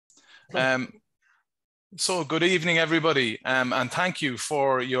So good evening, everybody, and thank you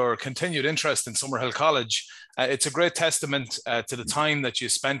for your continued interest in Summerhill College. It's a great testament to the time that you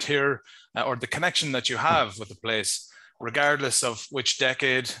spent here or the connection that you have with the place, regardless of which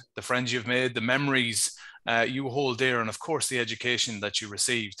decade, the friends you've made, the memories you hold dear, and of course, the education that you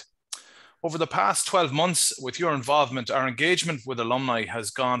received. Over the past 12 months, with your involvement, our engagement with alumni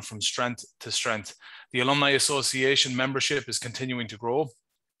has gone from strength to strength. The Alumni Association membership is continuing to grow.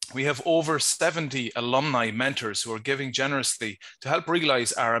 We have over 70 alumni mentors who are giving generously to help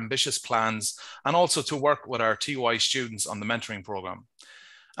realize our ambitious plans and also to work with our TY students on the mentoring program.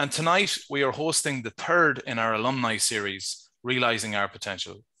 And tonight we are hosting the third in our alumni series, Realizing Our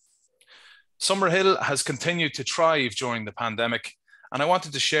Potential. Summerhill has continued to thrive during the pandemic, and I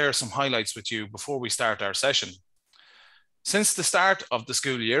wanted to share some highlights with you before we start our session. Since the start of the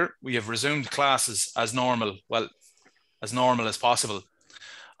school year, we have resumed classes as normal, well, as normal as possible.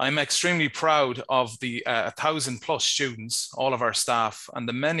 I'm extremely proud of the 1,000+ students, all of our staff, and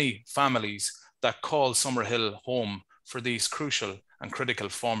the many families that call Summerhill home for these crucial and critical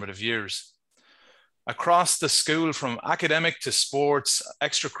formative years. Across the school, from academic to sports,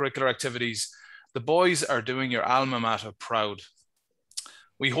 extracurricular activities, the boys are doing your alma mater proud.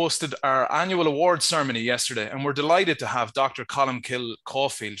 We hosted our annual awards ceremony yesterday, and we're delighted to have Dr. Colin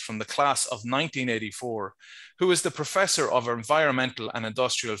Caulfield from the class of 1984, who is the Professor of Environmental and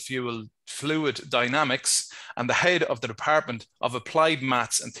Industrial Fluid Dynamics and the head of the Department of Applied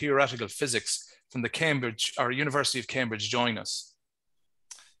Maths and Theoretical Physics from the University of Cambridge, join us.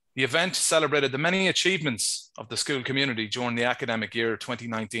 The event celebrated the many achievements of the school community during the academic year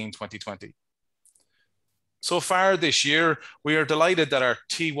 2019-2020. So far this year, we are delighted that our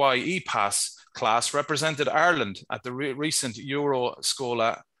TYE Pass class represented Ireland at the recent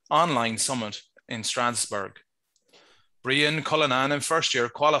Euroscola online summit in Strasbourg. Brian Cullinan in first year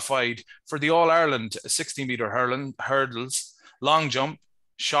qualified for the All-Ireland 60-metre hurdles, long jump,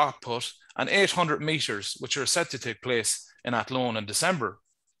 shot put, and 800 metres, which are set to take place in Athlone in December.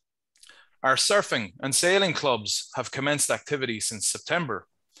 Our surfing and sailing clubs have commenced activity since September,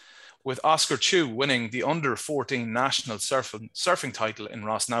 with Oscar Chu winning the under-14 national surfing title in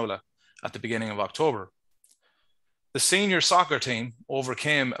Rossnowla at the beginning of October. The senior soccer team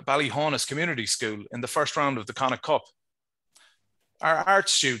overcame Ballyhonus Community School in the first round of the Connacht Cup. Our art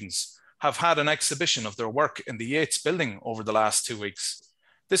students have had an exhibition of their work in the Yates building over the last 2 weeks.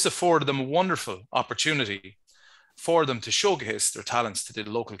 This afforded them a wonderful opportunity for them to showcase their talents to the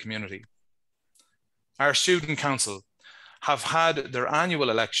local community. Our student council have had their annual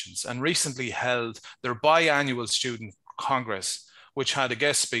elections and recently held their biannual student congress, which had a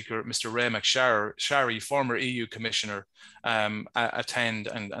guest speaker, Mr. Ray McSharry, former EU Commissioner, attend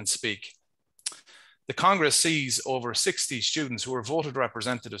and speak. The Congress sees over 60 students who are voted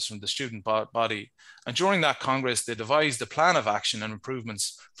representatives from the student body. And during that Congress, they devised a plan of action and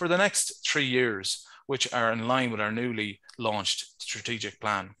improvements for the next 3 years, which are in line with our newly launched strategic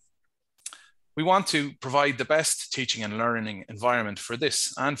plan. We want to provide the best teaching and learning environment for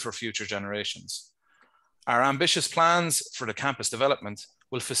this and for future generations. Our ambitious plans for the campus development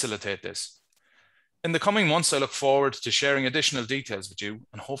will facilitate this. In the coming months, I look forward to sharing additional details with you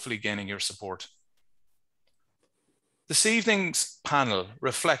and hopefully gaining your support. This evening's panel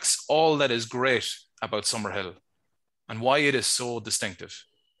reflects all that is great about Summerhill and why it is so distinctive.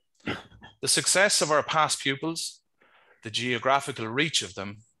 The success of our past pupils, the geographical reach of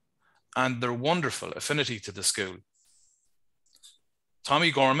them, and their wonderful affinity to the school.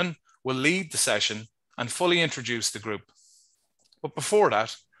 Tommie Gorman will lead the session and fully introduce the group. But before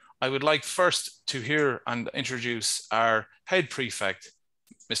that, I would like first to hear and introduce our head prefect,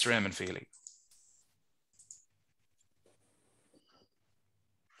 Mr. Eamon Feely.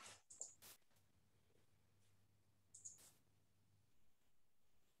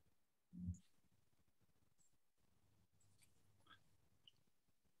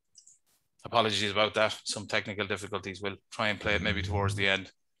 Apologies about that. Some technical difficulties. We'll try and play it maybe towards the end.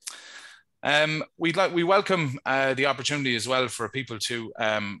 We welcome the opportunity as well for people to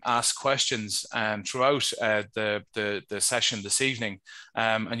ask questions throughout the session this evening,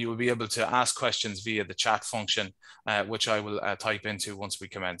 and you will be able to ask questions via the chat function, which I will type into once we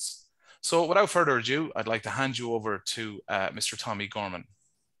commence. So without further ado, I'd like to hand you over to Mr. Tommie Gorman.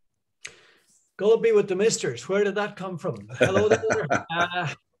 Go be with the misters. Where did that come from? Hello there.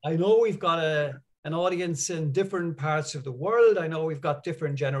 I know we've got an audience in different parts of the world. I know we've got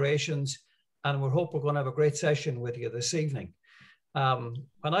different generations, and we hope we're going to have a great session with you this evening.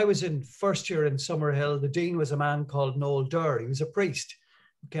 When I was in first year in Summerhill, the dean was a man called Noel Durr. He was a priest,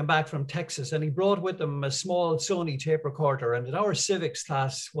 came back from Texas, and he brought with him a small Sony tape recorder. And in our civics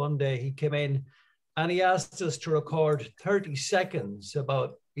class one day, he came in and he asked us to record 30 seconds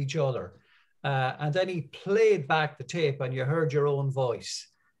about each other. And then he played back the tape and you heard your own voice.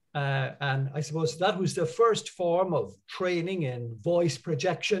 And I suppose that was the first form of training in voice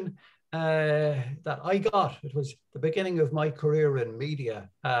projection that I got. It was the beginning of my career in media.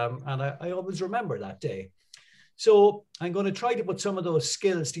 And I always remember that day. So I'm going to try to put some of those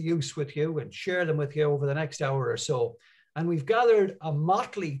skills to use with you and share them with you over the next hour or so. And we've gathered a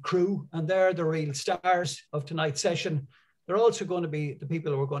motley crew, and they're the real stars of tonight's session. They're also going to be the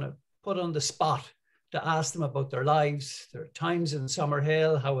people who are going to put on the spot to ask them about their lives, their times in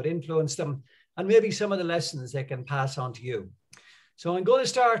Summerhill, how it influenced them, and maybe some of the lessons they can pass on to you. So I'm going to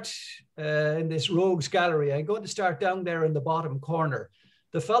start in this rogues gallery. I'm going to start down there in the bottom corner.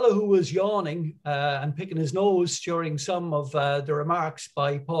 The fellow who was yawning and picking his nose during some of the remarks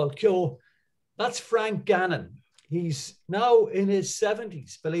by Paul Keogh, that's Frank Gannon. He's now in his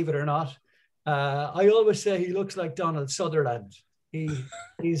 70s, believe it or not. I always say he looks like Donald Sutherland.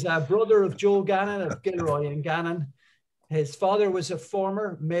 He's a brother of Joe Gannon of Gilroy and Gannon. His father was a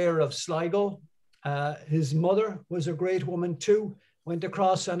former mayor of Sligo. His mother was a great woman too, went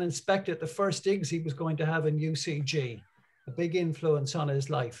across and inspected the first digs he was going to have in UCG. A big influence on his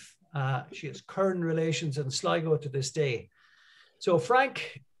life. She has current relations in Sligo to this day. So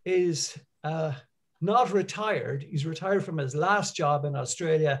Frank is not retired. He's retired from his last job in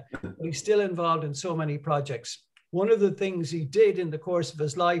Australia, but he's still involved in so many projects. One of the things he did in the course of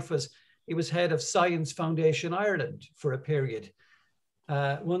his life was he was head of Science Foundation Ireland for a period.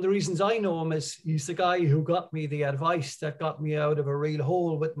 One of the reasons I know him is he's the guy who got me the advice that got me out of a real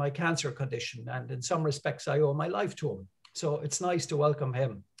hole with my cancer condition. And in some respects, I owe my life to him. So it's nice to welcome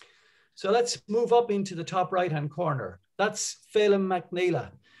him. So let's move up into the top right-hand corner. That's Felim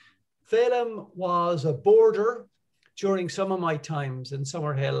McNeela. Felim was a boarder during some of my times in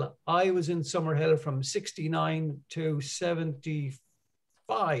Summerhill. I was in Summerhill from 69 to 75.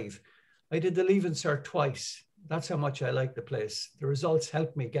 I did the Leaving Cert twice. That's how much I like the place. The results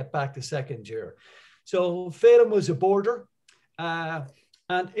helped me get back to second year. So Felim was a boarder. And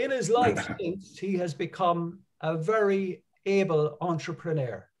in his life since, he has become a very able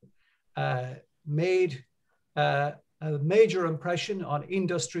entrepreneur, made a major impression on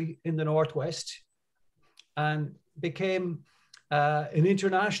industry in the Northwest and became an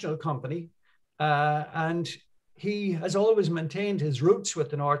international company. And he has always maintained his roots with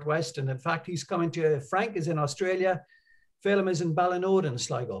the Northwest. And in fact, he's coming to, Frank is in Australia, Felim is in Ballinode in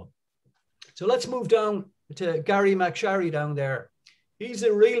Sligo. So let's move down to Gary McSharry down there. He's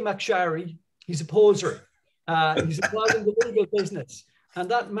a real McSharry. He's a poser. He's involved in the legal business. And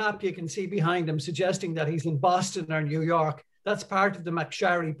that map you can see behind him suggesting that he's in Boston or New York. That's part of the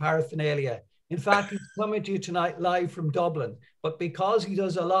McSharry paraphernalia. In fact, he's coming to you tonight live from Dublin. But because he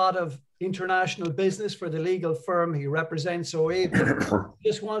does a lot of international business for the legal firm he represents so ably, he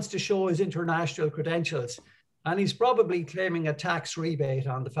just wants to show his international credentials. And he's probably claiming a tax rebate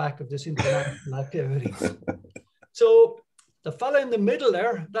on the fact of this international activity. So the fella in the middle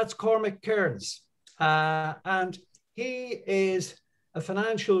there, that's Cormac Kerins. And he is a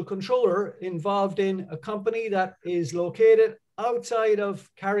financial controller involved in a company that is located outside of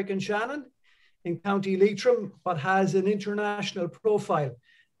Carrick-on-Shannon in County Leitrim, but has an international profile.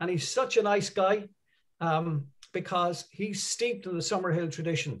 And he's such a nice guy because he's steeped in the Summerhill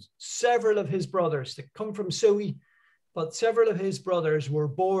traditions. Several of his brothers that come from Suey, but several of his brothers were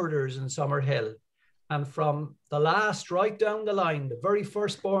boarders in Summerhill. And from the last right down the line, the very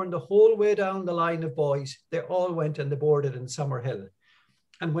firstborn, the whole way down the line of boys, they all went and they boarded in Summerhill.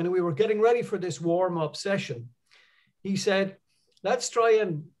 And when we were getting ready for this warm-up session, he said, let's try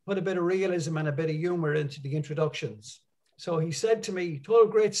and put a bit of realism and a bit of humor into the introductions. So he said to me, told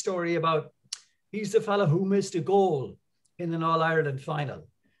a great story about, he's the fella who missed a goal in an All-Ireland final.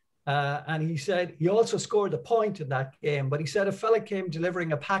 And he said, he also scored a point in that game, but he said a fella came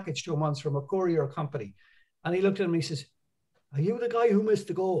delivering a package to him once from a courier company. And he looked at him and he says, are you the guy who missed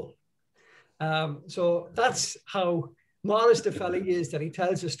the goal? So that's how modest a fella he is, that he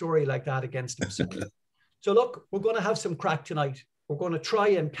tells a story like that against himself. So look, we're going to have some crack tonight. We're going to try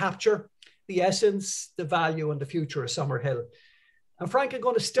and capture the essence, the value, and the future of Summerhill. And Frank, I'm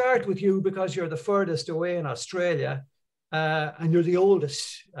going to start with you because you're the furthest away in Australia and you're the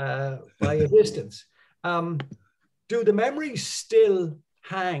oldest by a distance. Do the memories still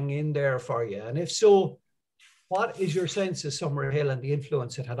hang in there for you? And if so, what is your sense of Summerhill and the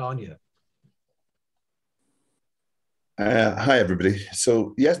influence it had on you? Hi, everybody.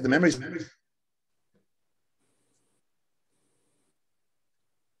 So, yes, the memories.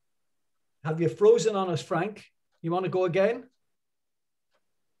 Have you frozen on us, Frank? You want to go again?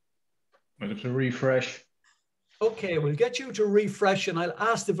 I'll have to refresh. Okay, we'll get you to refresh, and I'll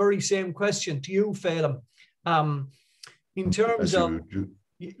ask the very same question to you, Felim. In terms of,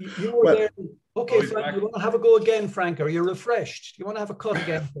 you were there. Okay, Frank, you want to have a go again, Frank? Are you refreshed? You want to have a cut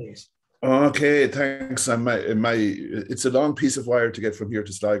again, please? Okay, thanks. It's a long piece of wire to get from here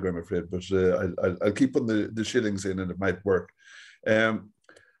to Sligo, I'm afraid, but I'll keep putting the shillings in and it might work.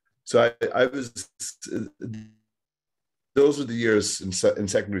 So I was. Those are the years in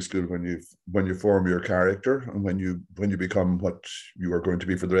secondary school when you form your character and when you become what you are going to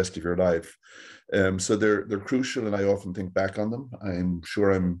be for the rest of your life. So they're crucial, and I often think back on them. I'm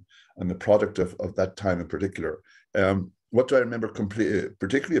sure I'm a product of that time in particular. What do I remember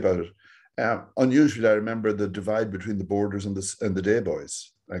particularly about it? Unusually, I remember the divide between the boarders and the day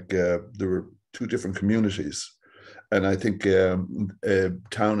boys. Like there were two different communities. And I think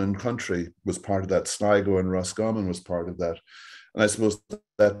town and country was part of that. Sligo and Roscommon was part of that. And I suppose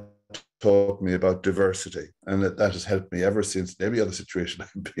that taught me about diversity. And that has helped me ever since in every other situation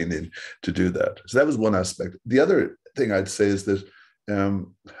I've been in to do that. So that was one aspect. The other thing I'd say is that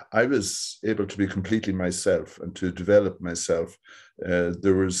I was able to be completely myself and to develop myself.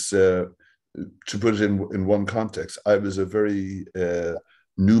 There was, to put it in one context, I was a very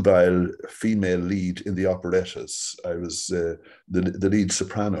nubile female lead in the operettas. I was the lead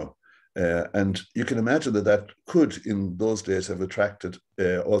soprano. And you can imagine that could, in those days, have attracted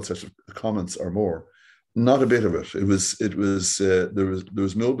all sorts of comments or more. Not a bit of it. There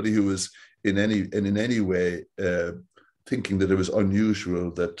was nobody who was in any way thinking that it was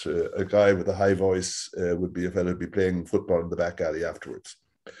unusual that a guy with a high voice would be a fellow who'd be playing football in the back alley afterwards.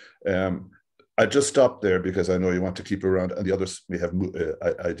 I just stopped there because I know you want to keep around, and the others may have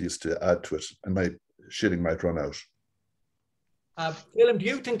ideas to add to it, and my shilling might run out. Felim, do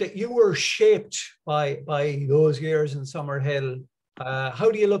you think that you were shaped by those years in Summerhill?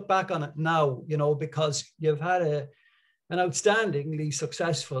 How do you look back on it now? You know, because you've had an outstandingly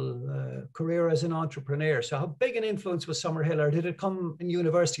successful career as an entrepreneur. So, how big an influence was Summerhill, or did it come in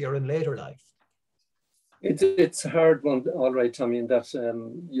university or in later life? It's a hard one, all right, Tommy, in that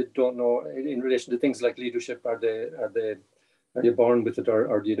you don't know in relation to things like leadership. Are you born with it,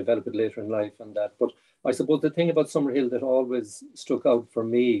 or do you develop it later in life and that? But I suppose the thing about Summerhill that always stuck out for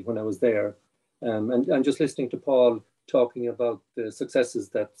me when I was there, and just listening to Paul talking about the successes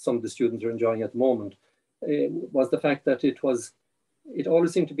that some of the students are enjoying at the moment, was the fact that it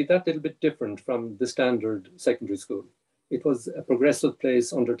always seemed to be that little bit different from the standard secondary school. It was a progressive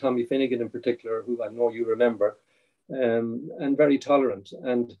place under Tommy Finnegan in particular, who I know you remember, and very tolerant.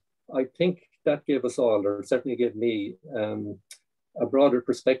 And I think that gave us all, or certainly gave me, a broader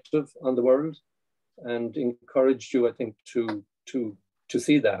perspective on the world, and encouraged you, I think, to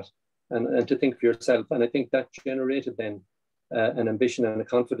see that and to think for yourself. And I think that generated then an ambition and a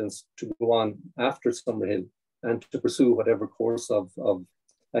confidence to go on after Summerhill and to pursue whatever course of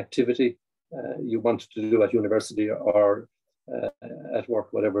activity you wanted to do at university or at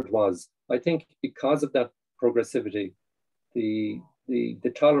work, whatever it was. I think because of that progressivity, the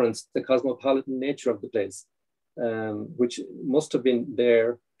tolerance, the cosmopolitan nature of the place, which must have been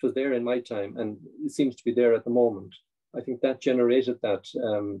there, it was there in my time, and it seems to be there at the moment. I think that generated that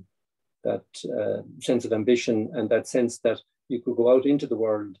sense of ambition and that sense that you could go out into the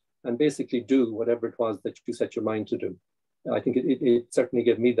world and basically do whatever it was that you set your mind to do. I think it certainly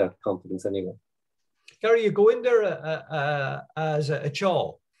gave me that confidence anyway. Gary, you go in there as a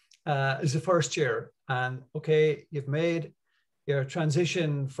chaw, as the first year, and okay, you've made your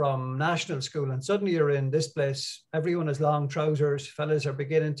transition from national school, and suddenly you're in this place. Everyone has long trousers. Fellas are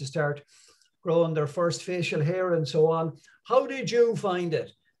beginning to start growing their first facial hair and so on. How did you find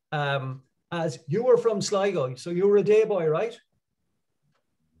it? As you were from Sligo, so you were a day boy, right?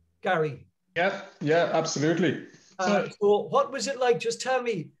 Gary? Yeah, absolutely. So what was it like? Just tell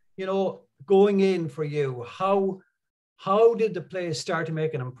me, you know, going in for you, how did the place start to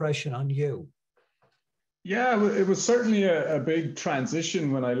make an impression on you? Yeah, it was certainly a big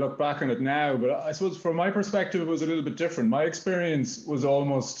transition when I look back on it now, but I suppose from my perspective, it was a little bit different. My experience was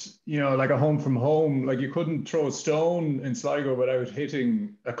almost, like a home from home. Like you couldn't throw a stone in Sligo without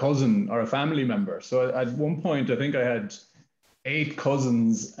hitting a cousin or a family member. So at one point, I think I had 8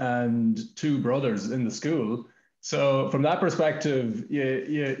 cousins and 2 brothers in the school. So from that perspective,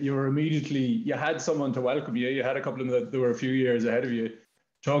 you were immediately, you had someone to welcome you. You had a couple of them that were a few years ahead of you.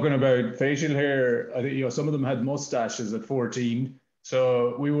 Talking about facial hair, I think some of them had mustaches at 14.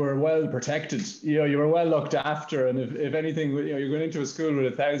 So we were well protected. You were well looked after. And if anything, you're going into a school with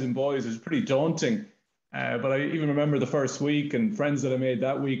 1,000 boys, it's pretty daunting. But I even remember the first week, and friends that I made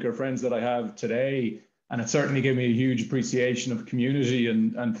that week are friends that I have today. And it certainly gave me a huge appreciation of community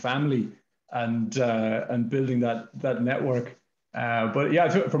and family and building that network. But yeah,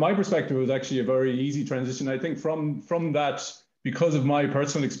 from my perspective, it was actually a very easy transition. I think from that, because of my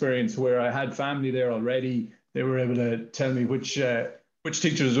personal experience where I had family there already, they were able to tell me which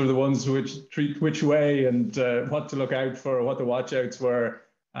teachers were the ones which treat which way and what to look out for, what the watch outs were.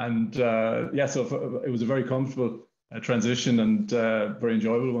 And yeah, so it was a very comfortable transition and very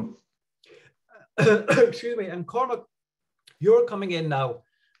enjoyable one. Excuse me. And Cormac, you're coming in now,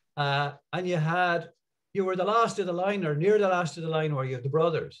 and you were the last of the line, or near the last of the line, were you, the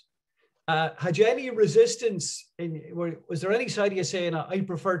brothers? Had you any resistance? Was there any side of you saying, I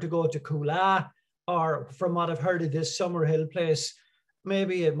prefer to go to Coolah, or from what I've heard of this Summerhill place,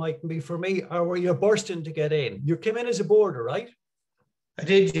 maybe it mightn't be for me, or were you bursting to get in? You came in as a boarder, right? I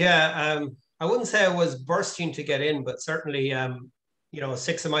did, yeah. I wouldn't say I was bursting to get in, but certainly, you know,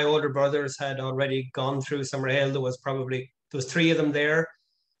 6 of my older brothers had already gone through Summerhill. There was 3 of them there.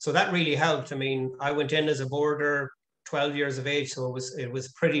 So that really helped. I mean, I went in as a boarder, 12 years of age, so it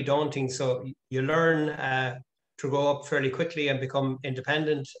was pretty daunting. So you learn to grow up fairly quickly and become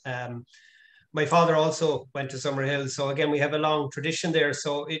independent. My father also went to Summerhill. So again, we have a long tradition there.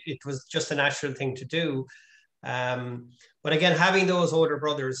 So it was just a natural thing to do. But again, having those older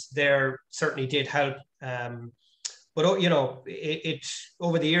brothers there certainly did help. But, you know, it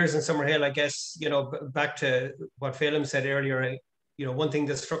over the years in Summerhill, I guess, you know, back to what Felim said earlier, you know, one thing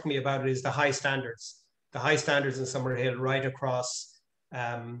that struck me about it is the high standards in Summerhill right across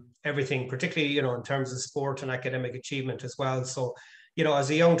everything, particularly, you know, in terms of sport and academic achievement as well. So, you know, as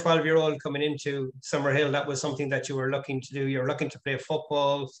a young 12-year-old coming into Summerhill, that was something that you were looking to do. You're looking to play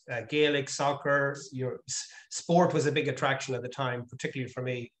football, Gaelic, soccer. Your sport was a big attraction at the time, particularly for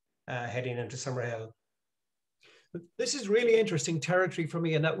me heading into Summerhill. This is really interesting territory for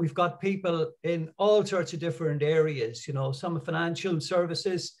me, in that we've got people in all sorts of different areas, you know, some financial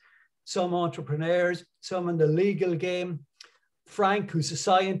services, some entrepreneurs, some in the legal game. Frank, who's a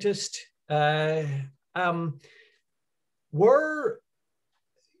scientist. Were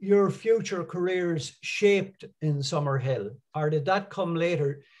your future careers shaped in Summerhill, or did that come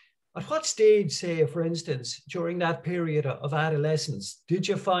later? At what stage, say, for instance, during that period of adolescence, did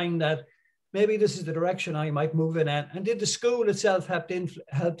you find that maybe this is the direction I might move in? And did the school itself help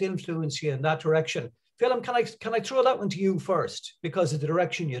influence you in that direction? Felim, can I throw that one to you first because of the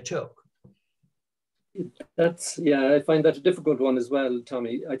direction you took? Yeah, I find that a difficult one as well,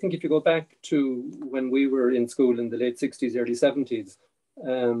 Tommie. I think if you go back to when we were in school in the late 60s, early 70s,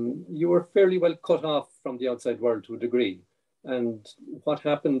 you were fairly well cut off from the outside world to a degree. And what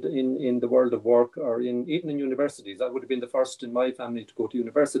happened in the world of work, or even in universities, I would have been the first in my family to go to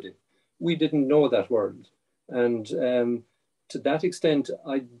university. We didn't know that world. And to that extent,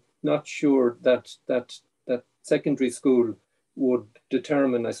 I'm not sure that secondary school would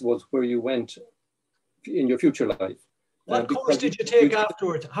determine, I suppose, where you went in your future life. What course did you take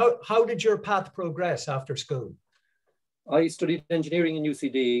afterwards? How did your path progress after school? I studied engineering in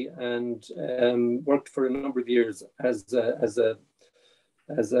UCD and worked for a number of years as an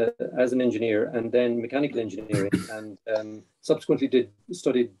engineer, and then mechanical engineering, and subsequently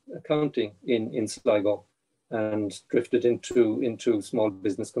studied accounting in Sligo, and drifted into small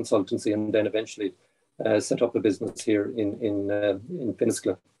business consultancy, and then eventually set up a business here in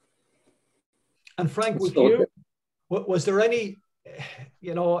Peninsula. And Frank, was there any,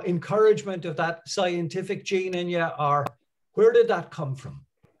 you know, encouragement of that scientific gene in you, or where did that come from?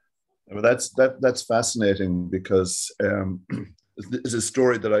 Well, that's fascinating, because it's a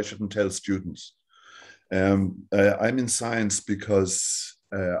story that I shouldn't tell students. I'm in science because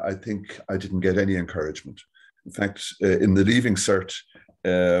I think I didn't get any encouragement. In fact, in the Leaving Cert,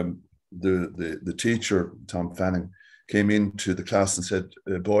 the teacher, Tom Fanning, came into the class and said,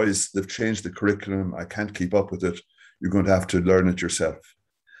 boys, they've changed the curriculum. I can't keep up with it. You're going to have to learn it yourself.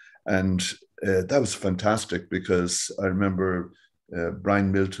 And that was fantastic, because I remember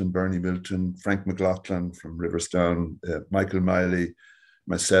Brian Milton, Bernie Milton, Frank McLaughlin from Riversdown, Michael Miley,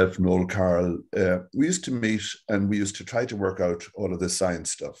 myself, Noel Carroll. We used to meet and we used to try to work out all of this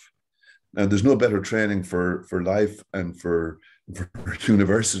science stuff. Now, there's no better training for life and for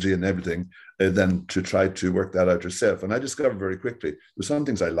university and everything than to try to work that out yourself. And I discovered very quickly there's some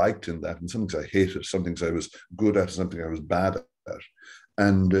things I liked in that, and some things I hated, some things I was good at, something I was bad at.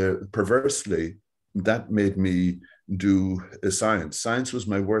 And perversely, that made me do science. Science was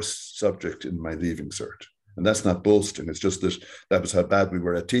my worst subject in my Leaving Cert. And that's not boasting. It's just that that was how bad we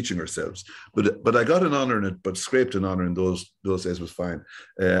were at teaching ourselves. But I got an honour in it, but scraped an honour in those days was fine.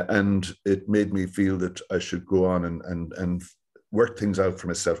 And it made me feel that I should go on and work things out for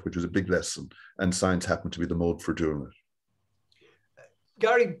myself, which was a big lesson. And science happened to be the mode for doing it.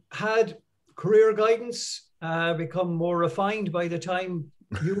 Gary, had career guidance become more refined by the time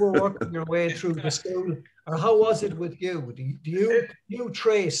you were working your way through the school? Or how was it with you? Do you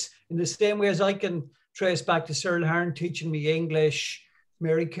trace in the same way as I can trace back to Cyril Hearn teaching me English,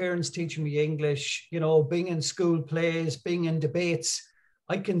 Mary Kerins teaching me English, you know, being in school plays, being in debates?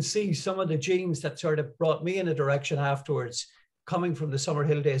 I can see some of the genes that sort of brought me in a direction afterwards coming from the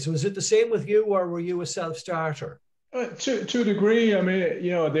Summerhill days. Was it the same with you, or were you a self-starter? To a degree. I mean,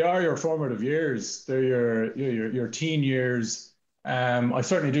 you know, they are your formative years. They're your teen years. I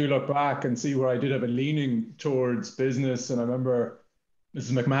certainly do look back and see where I did have a leaning towards business. And I remember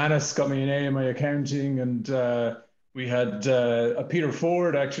Mrs. McManus got me an A in my accounting, and we had a Peter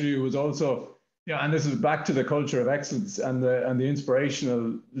Ford actually, who was also, yeah, and this is back to the culture of excellence and the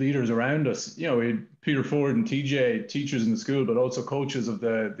inspirational leaders around us. You know, we had Peter Ford and TJ, teachers in the school, but also coaches of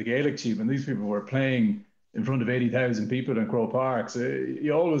the Gaelic team, and these people were playing in front of 80,000 people in Croke Park. So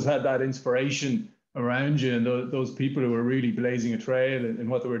you always had that inspiration around you, and those people who were really blazing a trail in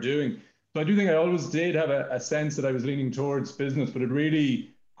what they were doing. So I do think I always did have a sense that I was leaning towards business, but it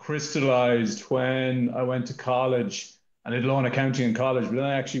really crystallized when I went to college. And I did law and accounting in college, but then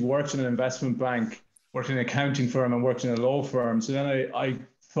I actually worked in an investment bank, worked in an accounting firm, and worked in a law firm. So then I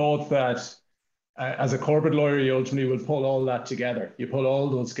thought that as a corporate lawyer, you ultimately will pull all that together. You pull all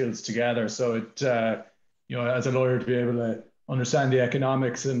those skills together. So it, you know, as a lawyer, to be able to understand the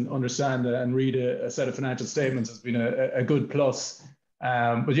economics and understand and read a set of financial statements has been a good plus.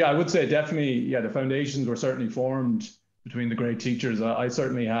 But yeah, I would say definitely, yeah, the foundations were certainly formed between the great teachers I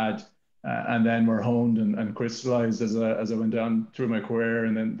certainly had, and then were honed and crystallized as I went down through my career,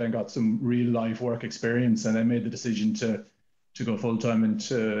 and then got some real life work experience, and then made the decision to go full time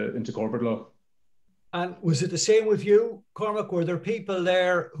into corporate law. And was it the same with you, Cormac? Were there people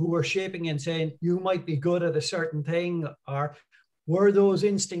there who were shaping and saying you might be good at a certain thing, or were those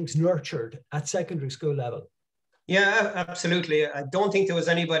instincts nurtured at secondary school level? Yeah, absolutely. I don't think there was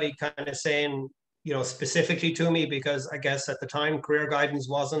anybody kind of saying, you know, specifically to me, because I guess at the time career guidance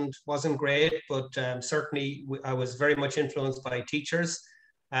wasn't great, but certainly I was very much influenced by teachers.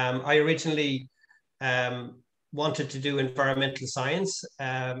 I originally wanted to do environmental science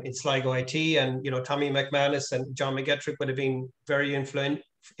in Sligo IT, and you know, Tommie McManus and John McGettrick would have been very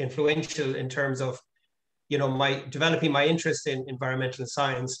influential in terms of, you know, my developing my interest in environmental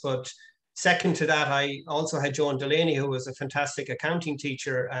science. But second to that, I also had Joan Delaney, who was a fantastic accounting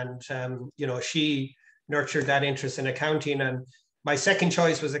teacher, and you know, she nurtured that interest in accounting. And my second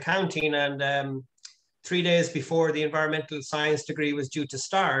choice was accounting, and 3 days before the environmental science degree was due to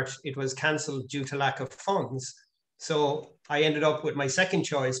start, it was cancelled due to lack of funds. So I ended up with my second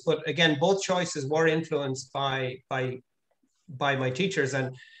choice. But again, both choices were influenced by my teachers.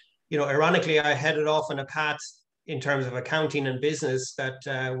 And, you know, ironically, I headed off on a path in terms of accounting and business that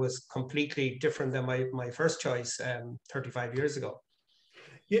was completely different than my first choice 35 years ago.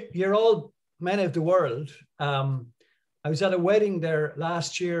 You're all men of the world. I was at a wedding there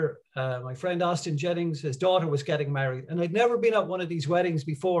last year. My friend Austin Jennings, his daughter was getting married, and I'd never been at one of these weddings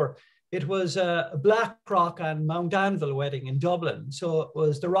before. It was a Blackrock and Mount Anvil wedding in Dublin. So it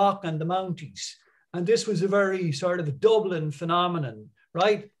was the Rock and the Mounties. And this was a very sort of Dublin phenomenon,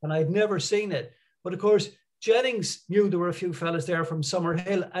 right? And I'd never seen it. But of course, Jennings knew there were a few fellas there from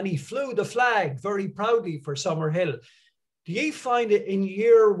Summerhill, and he flew the flag very proudly for Summerhill. Do you find it in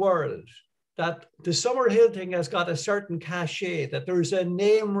your world that the Summerhill thing has got a certain cachet, that there's a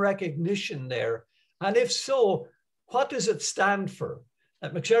name recognition there? And if so, what does it stand for?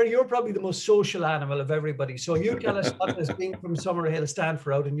 McSharry, you're probably the most social animal of everybody. So you tell us, what does being from Summerhill stand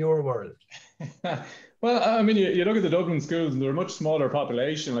for out in your world? Well, I mean, you look at the Dublin schools, and they're a much smaller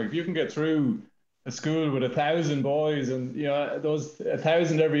population. Like, if you can get through a school with 1,000 boys, and you know, those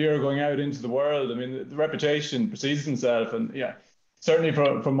 1,000 every year going out into the world, I mean, the reputation precedes itself. And yeah, certainly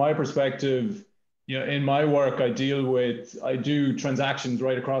from my perspective, you know, in my work, I do transactions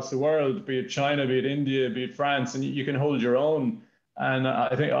right across the world, be it China, be it India, be it France, and you can hold your own. And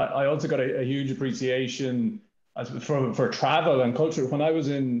I think I also got a huge appreciation for travel and culture. When I was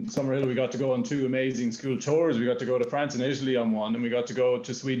in Summerhill, we got to go on 2 amazing school tours. We got to go to France and Italy on one, and we got to go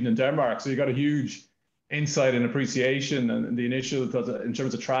to Sweden and Denmark. So you got a huge insight and appreciation, and the initial in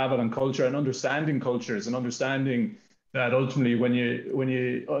terms of travel and culture and understanding cultures, and understanding that ultimately when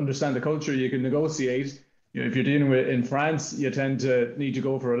you understand the culture, you can negotiate. You know, if you're dealing with in France, you tend to need to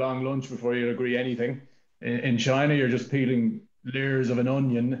go for a long lunch before you agree anything. In China, you're just peeling layers of an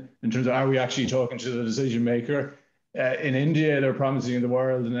onion in terms of, are we actually talking to the decision maker? In India, they're promising you the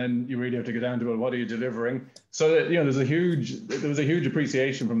world, and then you really have to get down to, well, what are you delivering? So there was a huge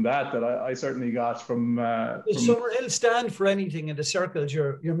appreciation from that I certainly got from. Does Summerhill stand for anything in the circles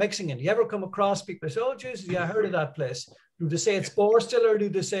you're mixing in? You ever come across people who say, "Oh, Jesus, yeah, I heard of that place"? Do they say it's Borstal, or do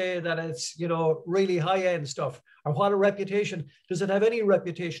they say that it's really high end stuff? Or what a reputation? Does it have any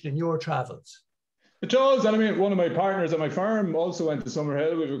reputation in your travels? It does, and I mean, one of my partners at my firm also went to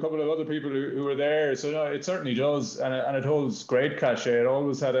Summerhill with a couple of other people who were there. So no, it certainly does, and it holds great cachet. It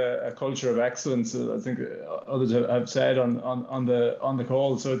always had a culture of excellence. I think others have said on the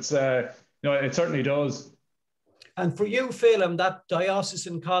call. So it's it certainly does. And for you, Felim, that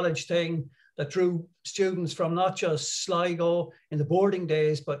diocesan college thing that drew students from not just Sligo in the boarding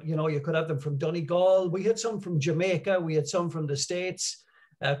days, but you could have them from Donegal. We had some from Jamaica. We had some from the States.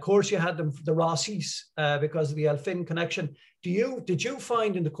 Of course, you had them, the Rossies, because of the Elfin connection. Did you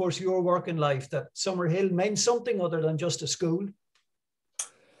find in the course of your working life that Summerhill meant something other than just a school?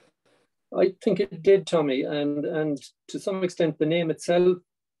 I think it did, Tommy, and to some extent the name itself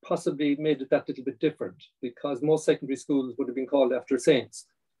possibly made it that little bit different, because most secondary schools would have been called after saints,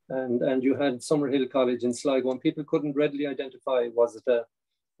 and you had Summerhill College in Sligo, and people couldn't readily identify was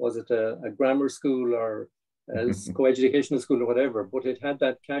it a grammar school or a co-educational school or whatever, but it had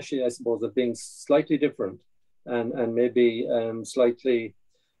that cachet, I suppose, of being slightly different and maybe slightly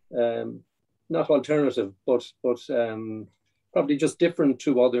not alternative, but probably just different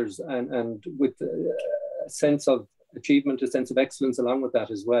to others, and with a sense of achievement, a sense of excellence along with that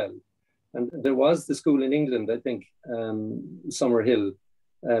as well. And there was the school in England, I think, Summerhill,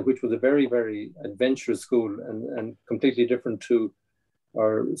 which was a very, very adventurous school and completely different to,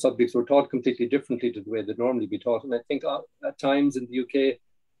 our subjects were taught completely differently to the way they'd normally be taught. And I think at times in the UK,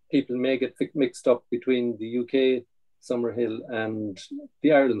 people may get mixed up between the UK Summerhill and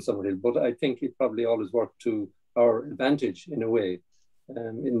the Ireland Summerhill, but I think it probably always worked to our advantage in a way,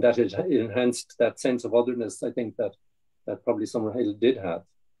 in that it enhanced that sense of otherness, I think that probably Summerhill did have.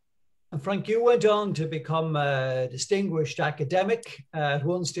 And Frank, you went on to become a distinguished academic at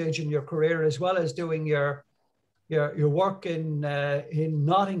one stage in your career, as well as doing your work in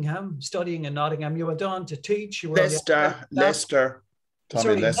Nottingham, studying in Nottingham. You went on to teach. Leicester. Tommie,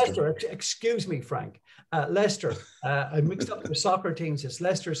 Sorry, Leicester. Excuse me, Frank. Leicester. I mixed up the soccer teams. It's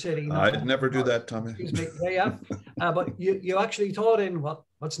Leicester City. I'd never do that, Tommie. Excuse me. Yeah. But you actually taught in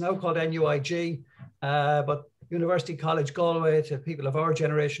what's now called NUIG, but University College Galway, to people of our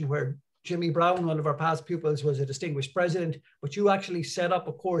generation, where Jimmy Brown, one of our past pupils, was a distinguished president. But you actually set up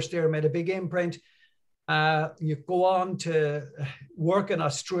a course there, made a big imprint. You go on to work in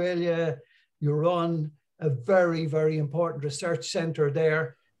Australia. You run a very, very important research centre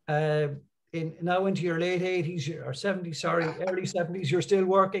there. Now into your late 80s or 70s, sorry, early 70s, you're still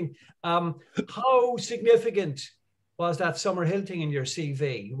working. How significant was that Summerhill thing in your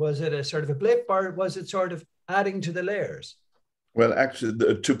CV? Was it a sort of a blip, or was it sort of adding to the layers? Well, actually,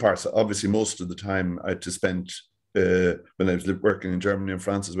 the two parts. Obviously, most of the time I had to spend when I was working in Germany and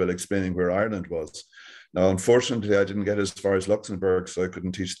France as well, explaining where Ireland was. Now, unfortunately, I didn't get as far as Luxembourg, so I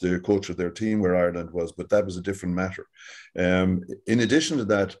couldn't teach the coach of their team where Ireland was, but that was a different matter. In addition to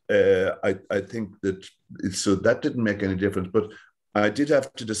that, I think that, so that didn't make any difference, but I did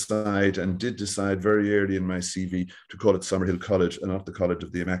have to decide, and did decide very early in my CV, to call it Summerhill College and not the College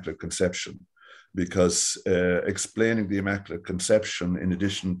of the Immaculate Conception, because explaining the Immaculate Conception in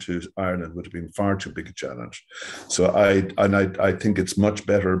addition to Ireland would have been far too big a challenge. So I think it's much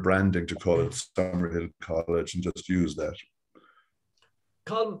better branding to call it Summerhill College and just use that.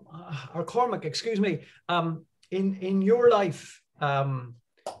 Cormac, excuse me, in your life, how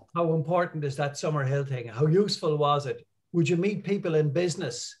important is that Summerhill thing? How useful was it? Would you meet people in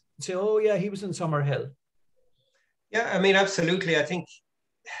business and say, oh yeah, he was in Summerhill? Yeah, I mean, absolutely. I think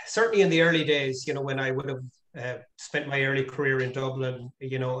certainly in the early days, when I would have spent my early career in Dublin,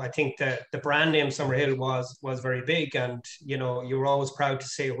 I think that the brand name Summerhill was very big, and you were always proud to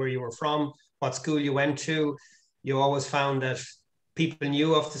say where you were from, what school you went to. You always found that people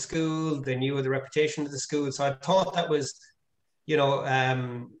knew of the school, they knew of the reputation of the school. So I thought that was,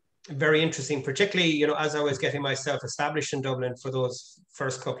 very interesting, particularly, as I was getting myself established in Dublin for those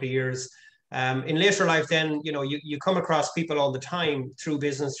first couple of years. In later life, then, you come across people all the time through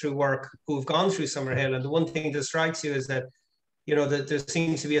business, through work, who've gone through Summerhill. And the one thing that strikes you is that, that there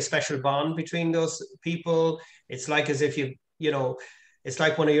seems to be a special bond between those people. It's like as if it's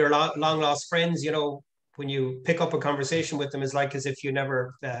like one of your long lost friends, when you pick up a conversation with them, it's like as if you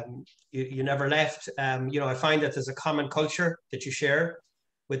never left. I find that there's a common culture that you share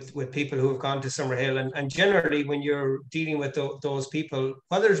with people who have gone to Summerhill. And generally, when you're dealing with those people,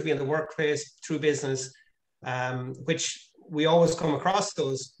 whether it's be in the workplace, through business, which we always come across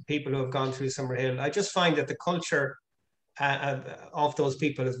those people who have gone through Summerhill, I just find that the culture of those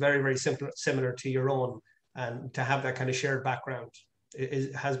people is very, very similar to your own. And to have that kind of shared background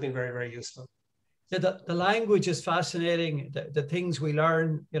has been very, very useful. Yeah, the language is fascinating. The things we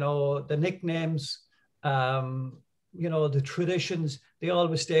learn, you know, the nicknames, you know, the traditions, they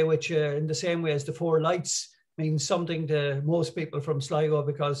always stay with you in the same way as the four lights means something to most people from Sligo,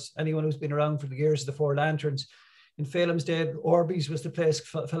 because anyone who's been around for the years of the Four Lanterns, in Felim's day, Orbeez was the place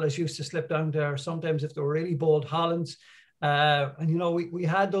fellas used to slip down there. Sometimes if they were really bold, Hollands. And, you know, we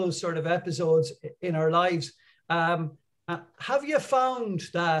had those sort of episodes in our lives. Have you found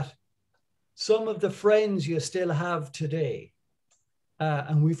that some of the friends you still have today,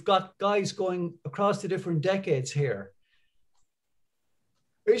 and we've got guys going across the different decades here,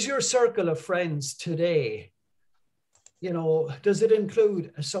 is your circle of friends today, you know, does it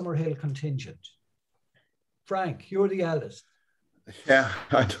include a Summerhill contingent? Frank, you're the eldest. Yeah,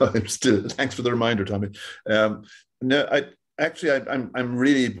 I know. I'm still. Thanks for the reminder, Tommy. No, I'm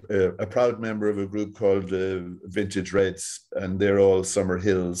really a proud member of a group called Vintage Reds, and they're all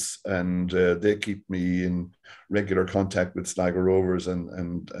Summerhills, and they keep me in regular contact with Sligo Rovers,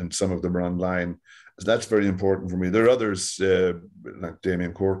 and some of them are online. So that's very important for me. There are others like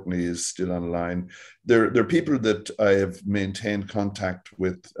Damien Courtney is still online. There are people that I have maintained contact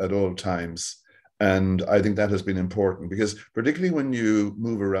with at all times. And I think that has been important, because particularly when you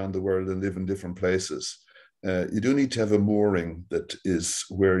move around the world and live in different places, you do need to have a mooring that is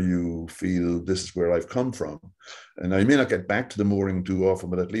where you feel this is where I've come from. And I may not get back to the mooring too often,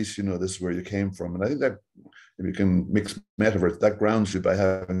 but at least you know this is where you came from. And I think that if you can mix metaphors, that grounds you by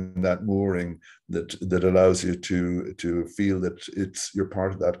having that mooring that allows you to feel that you're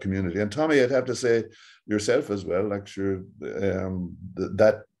part of that community. And Tommy, I'd have to say yourself as well, like sure,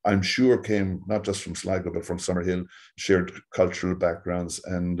 that I'm sure came not just from Sligo, but from Summerhill, shared cultural backgrounds,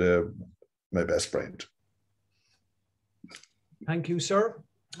 and my best friend. Thank you, sir.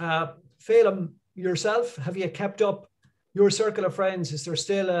 Felim, yourself, have you kept up your circle of friends? Is there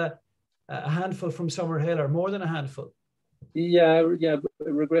still a handful from Summerhill, or more than a handful? Yeah.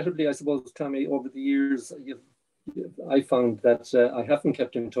 Regrettably, I suppose, Tommy, over the years, I found that I haven't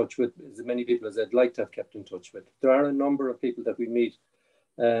kept in touch with as many people as I'd like to have kept in touch with. There are a number of people that we meet,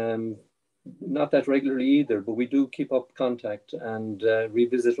 not that regularly either, but we do keep up contact and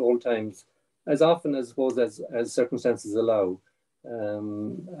revisit old times as often, I suppose, as circumstances allow.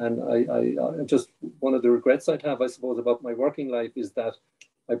 And I just, one of the regrets I'd have, I suppose, about my working life is that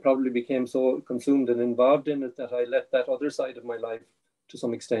I probably became so consumed and involved in it that I let that other side of my life, to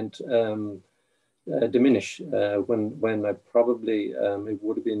some extent, diminish. When I probably it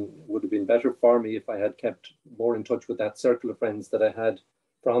would have been better for me if I had kept more in touch with that circle of friends that I had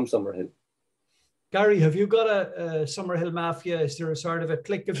from Summerhill. Gary, have you got a Summerhill mafia? Is there a sort of a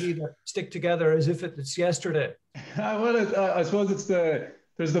clique of you that stick together as if it's yesterday? Well, I suppose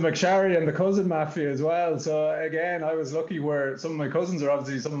there's the McSharry and the cousin mafia as well. So again, I was lucky where some of my cousins are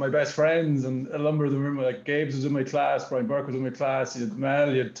obviously some of my best friends, and a number of them remember, like Gabe's was in my class, Brian Burke was in my class, you had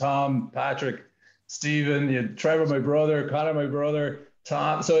Mel, you had Tom, Patrick, Stephen, you had Trevor, my brother, Connor, my brother,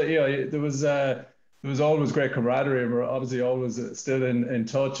 Tom. So, you know, there was always great camaraderie, and we're obviously always still in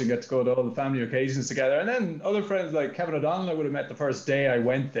touch and get to go to all the family occasions together. And then other friends like Kevin O'Donnell, I would have met the first day I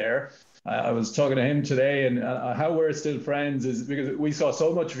went there. I was talking to him today, and how we're still friends is because we saw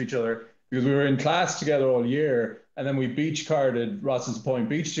so much of each other, because we were in class together all year, and then we beach carded Ross's Point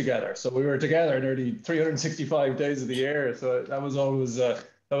Beach together. So we were together nearly 365 days of the year. So that was always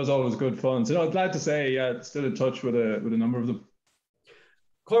good fun. So no, I'm glad to say, yeah, still in touch with a number of them.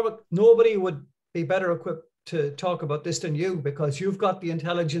 Cormac, nobody would be better equipped to talk about this than you, because you've got the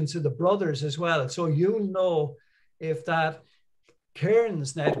intelligence of the brothers as well. So you'll know if that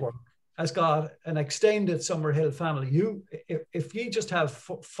Kerins network has got an extended Summerhill family. If you just have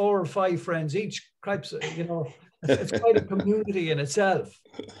 4 or 5 friends each, cripes, you know, it's quite a community in itself.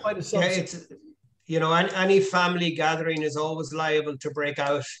 Quite a subset. Yeah, it's, you know, any family gathering is always liable to break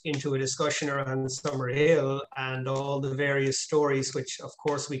out into a discussion around Summerhill and all the various stories, which of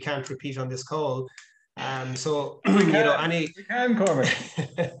course we can't repeat on this call. So you know, we can, Cormac.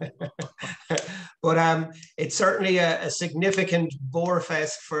 But it's certainly a significant bore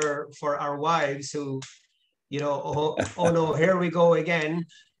fest for our wives who, you know, oh no, here we go again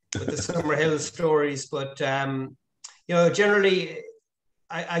with the Summerhill stories. But you know, generally,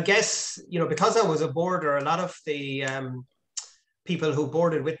 I guess, you know, because I was a boarder, a lot of the people who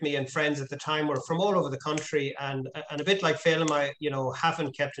boarded with me and friends at the time were from all over the country, and a bit like Felim, I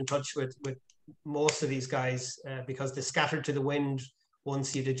haven't kept in touch with most of these guys because they scattered to the wind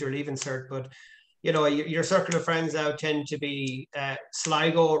once you did your leaving cert. But your circle of friends now tend to be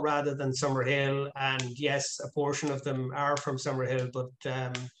Sligo rather than Summerhill, and yes, a portion of them are from Summerhill. But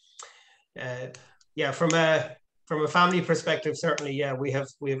from a family perspective, certainly, we have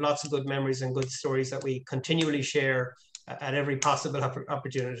lots of good memories and good stories that we continually share at every possible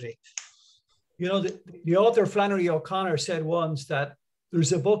opportunity. The author Flannery O'Connor said once that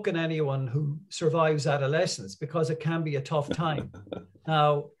there's a book in anyone who survives adolescence, because it can be a tough time.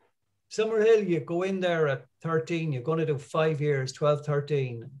 Now, Summerhill, you go in there at 13, you're going to do 5 years, 12,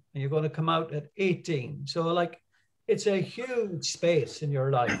 13, and you're going to come out at 18. So it's a huge space in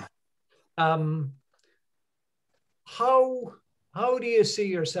your life. How do you see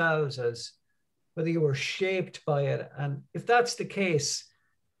yourselves as whether you were shaped by it? And if that's the case,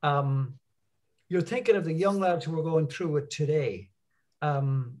 you're thinking of the young lads who are going through it today.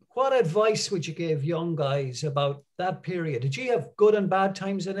 What advice would you give young guys about that period? Did you have good and bad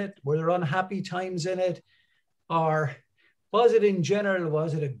times in it? Were there unhappy times in it? Or was it in general,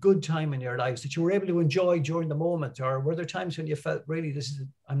 was it a good time in your lives that you were able to enjoy during the moment? Or were there times when you felt really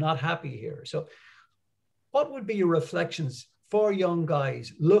I'm not happy here? So what would be your reflections for young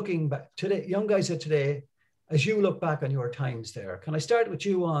guys looking back today, young guys of today, as you look back on your times there? Can I start with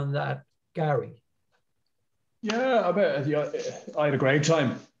you on that, Gary? Yeah, I bet. I had a great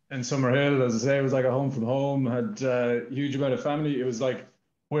time in Summerhill. As I say, it was like a home from home. Had a huge amount of family. It was like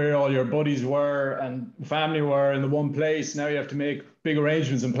where all your buddies were and family were in the one place. Now you have to make big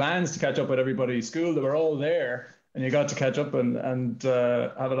arrangements and plans to catch up with everybody. School, they were all there, and you got to catch up and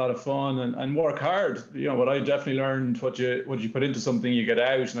have a lot of fun and work hard. What I definitely learned, what you put into something, you get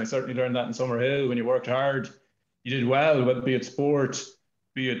out. And I certainly learned that in Summerhill. When you worked hard, you did well, whether be it sport,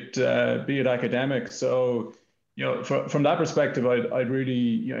 be it academic. So, from that perspective, I'd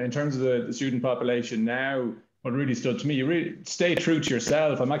really, in terms of the student population now, what really stood to me, you really stay true to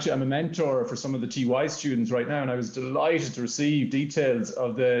yourself. I'm a mentor for some of the TY students right now, and I was delighted to receive details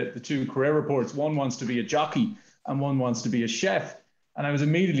of the two career reports. One wants to be a jockey and one wants to be a chef. And I was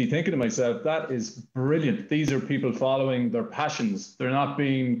immediately thinking to myself, that is brilliant. These are people following their passions. They're not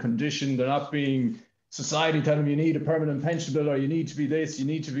being conditioned. They're not being society telling them you need a permanent pension bill or you need to be this, you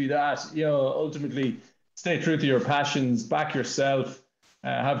need to be that. Ultimately, stay true to your passions, back yourself,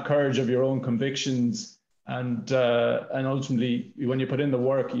 have courage of your own convictions. And ultimately, when you put in the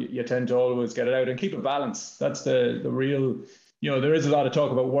work, you tend to always get it out and keep a balance. That's the real, there is a lot of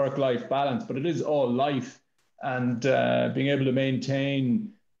talk about work-life balance, but it is all life. And being able to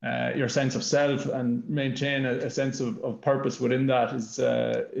maintain your sense of self and maintain a sense of purpose within that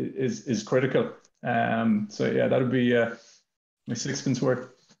is critical. That would be my sixpence worth.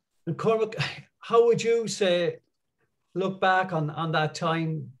 And Cormac, how would you say, look back on that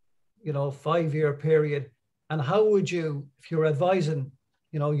time, 5-year period, and how would you, if you're advising,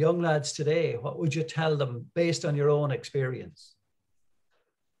 young lads today, what would you tell them based on your own experience?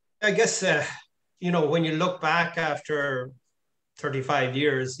 I guess, when you look back after 35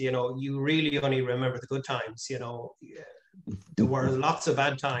 years, you really only remember the good times. There were lots of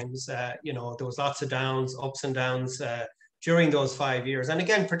bad times. There was lots of downs, ups and downs during those 5 years. And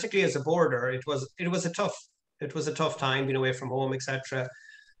again, particularly as a boarder, it was a tough time being away from home, etc.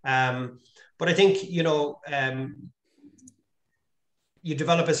 But I think you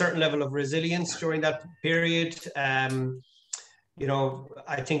develop a certain level of resilience during that period. I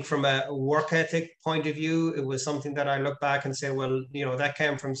think from a work ethic point of view, it was something that I look back and say, well, that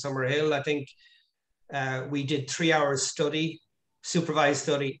came from Summerhill. I think we did 3 hours supervised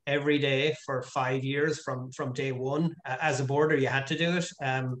study every day for 5 years from day one. As a boarder, you had to do it.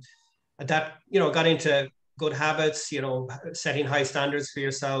 That, got into good habits, setting high standards for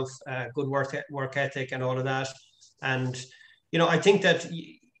yourself, good work ethic and all of that. And, I think that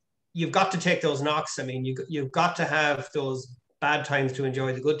you've got to take those knocks. I mean, you've got to have those bad times to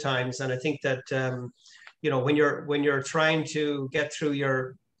enjoy the good times. And I think that, when you're trying to get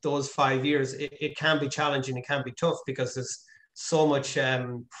through those 5 years, it can be challenging. It can be tough because there's so much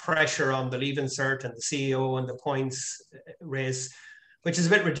pressure on the leaving cert and the CEO and the points race, which is a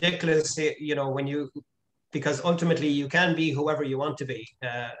bit ridiculous, because ultimately you can be whoever you want to be.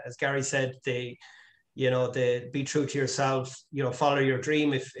 As Gary said, be true to yourself, follow your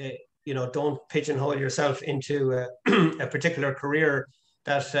dream. If, don't pigeonhole yourself into a particular career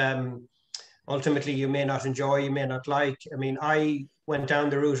that ultimately you may not enjoy, you may not like. I mean, I went down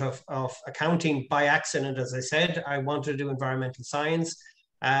the route of accounting by accident. As I said, I wanted to do environmental science.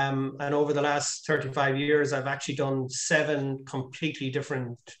 And over the last 35 years, I've actually done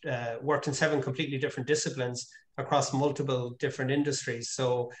worked in 7 completely different disciplines across multiple different industries.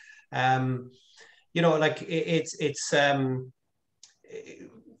 So, you know, like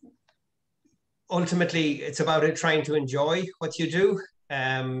ultimately, it's about it trying to enjoy what you do.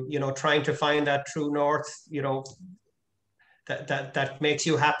 You know, trying to find that true north, you know, that makes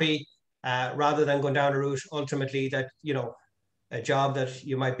you happy, rather than going down a route ultimately that, you know, a job that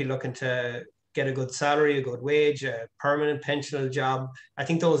you might be looking to get a good salary, a good wage, a permanent pensional job. I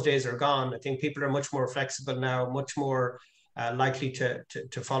think those days are gone. I think people are much more flexible now, much more likely to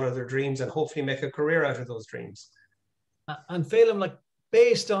follow their dreams and hopefully make a career out of those dreams. And Felim, like,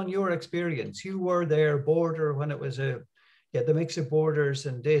 based on your experience, you were there boarder when it was the mix of boarders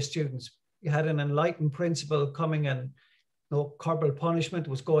and day students. You had an enlightened principal coming, and no corporal punishment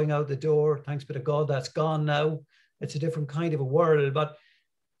was going out the door. Thanks be to God, that's gone now. It's a different kind of a world. But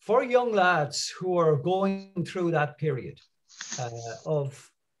for young lads who are going through that period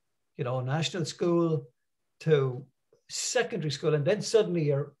of, you know, national school to secondary school, and then suddenly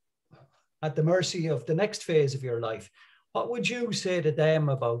you're at the mercy of the next phase of your life, what would you say to them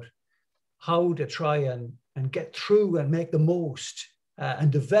about how to try and get through and make the most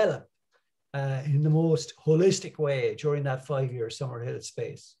and develop in the most holistic way during that 5-year Summerhill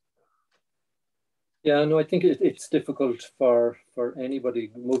space? Yeah, no, I think it's difficult for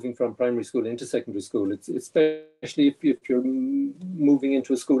anybody moving from primary school into secondary school. It's especially if you're moving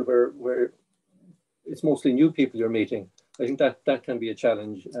into a school where it's mostly new people you're meeting. I think that can be a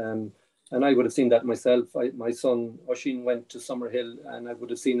challenge. And I would have seen that myself. My son, Oisin, went to Summerhill, and I would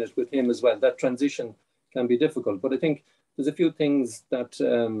have seen it with him as well. That transition can be difficult. But I think there's a few things that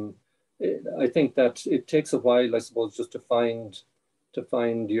I think that it takes a while, I suppose, just to find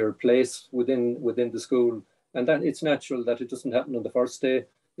your place within the school, and that it's natural that it doesn't happen on the first day.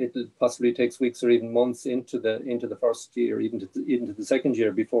 It possibly takes weeks or even months into the first year, even into the second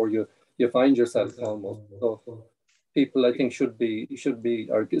year, before you find yourself almost. So people, I think,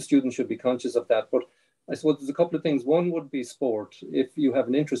 our students should be conscious of that. But I suppose there's a couple of things. One would be sport. If you have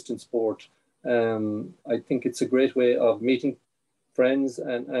an interest in sport, I think it's a great way of meeting friends,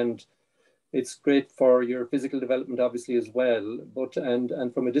 and it's great for your physical development, obviously, as well. But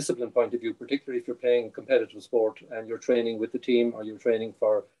and from a discipline point of view, particularly if you're playing competitive sport and you're training with the team, or you're training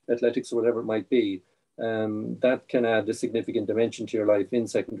for athletics or whatever it might be, that can add a significant dimension to your life in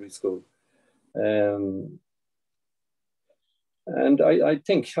secondary school. And I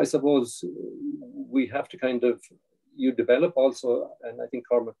suppose we have to you develop also, and I think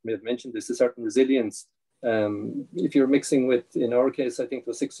Cormac may have mentioned this, a certain resilience. If you're mixing with, in our case, I think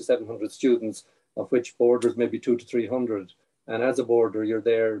there were 600 to 700 students, of which boarders maybe 200 to 300. And as a boarder, you're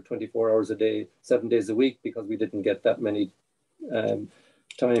there 24 hours a day, 7 days a week, because we didn't get that many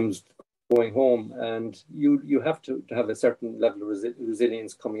times going home. And you have to have a certain level of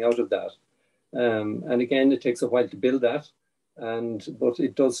resilience coming out of that. And again, it takes a while to build that, but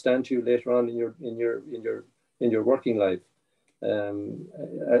it does stand to you later on in your working life.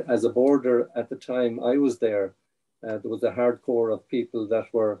 As a boarder at the time I was there, there was a hardcore of people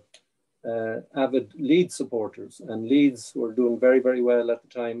that were avid Leeds supporters, and Leeds were doing very, very well at the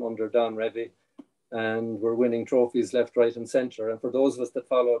time under Don Revie, and were winning trophies left, right and centre. And for those of us that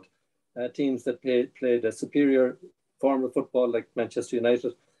followed teams that played a superior form of football like Manchester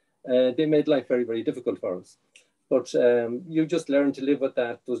United, they made life very, very difficult for us. But you just learn to live with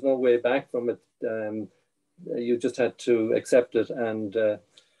that. There was no way back from it. You just had to accept it. And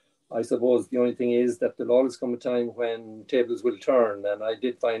I suppose the only thing is that there'll always come a time when tables will turn. And I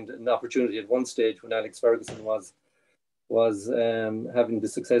did find an opportunity at one stage when Alex Ferguson was having the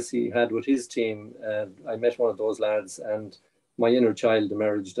success he had with his team. I met one of those lads, and my inner child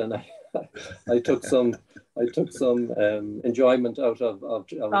emerged, and I took some enjoyment out of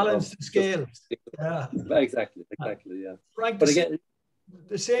balance the scale. Yeah, exactly. Yeah. Frank, but again,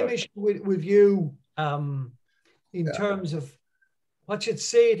 the same issue with you in terms of what you'd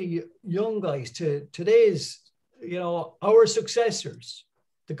say to young guys, to today's, our successors,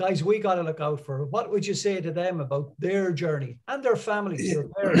 the guys we got to look out for. What would you say to them about their journey and their families, their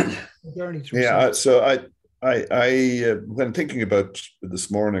parents, their journey through? Yeah, so I when thinking about this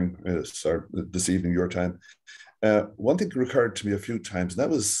morning, or this evening, your time, one thing recurred to me a few times, and that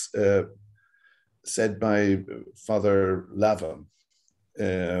was said by Father Lavin,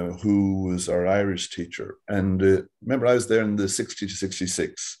 who was our Irish teacher. And remember, I was there in the 60 to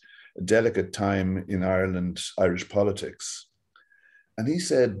 66, a delicate time in Ireland, Irish politics. And he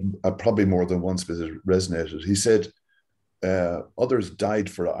said, probably more than once, but it resonated, he said, others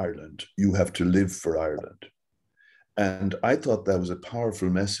died for Ireland. You have to live for Ireland. And I thought that was a powerful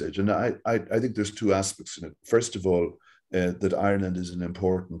message. And I think there's two aspects in it. First of all, that Ireland is an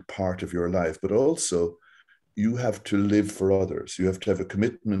important part of your life, but also you have to live for others. You have to have a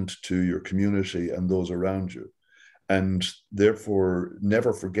commitment to your community and those around you. And therefore,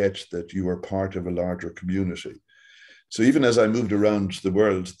 never forget that you are part of a larger community. So even as I moved around the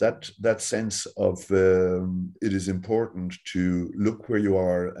world, that sense of it is important to look where you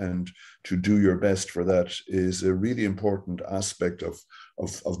are and to do your best for that is a really important aspect of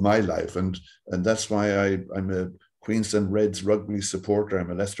my life. And that's why I'm a Queensland Reds rugby supporter.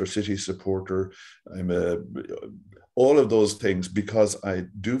 I'm a Leicester City supporter. All of those things, because I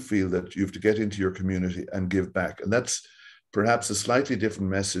do feel that you have to get into your community and give back. And that's perhaps a slightly different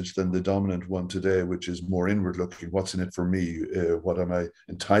message than the dominant one today, which is more inward looking. What's in it for me? What am I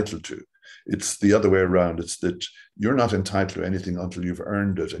entitled to? It's the other way around. It's that you're not entitled to anything until you've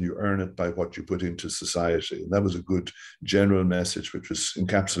earned it, and you earn it by what you put into society. And that was a good general message, which was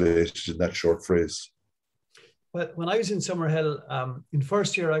encapsulated in that short phrase. Well, when I was in Summerhill, in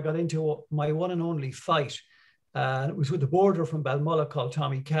first year, I got into my one and only fight. And it was with the boarder from Balmulla called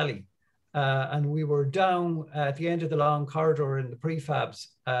Tommie Kelly. And we were down at the end of the long corridor in the prefabs.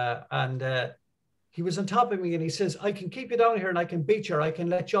 And he was on top of me and he says, I can keep you down here and I can beat you, or I can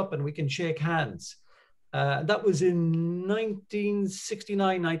let you up and we can shake hands. That was in 1969,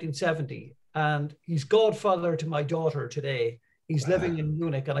 1970. And he's godfather to my daughter today. He's living in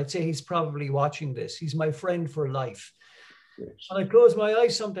Munich, and I'd say he's probably watching this. He's my friend for life. And I close my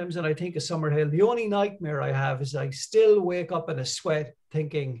eyes sometimes and I think of Summerhill. The only nightmare I have is I still wake up in a sweat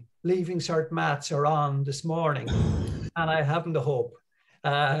thinking leaving cert maths are on this morning and I haven't a hope.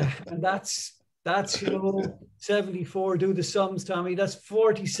 And that's 74, do the sums, Tommy, that's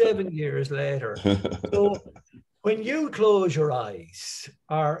 47 years later. So when you close your eyes,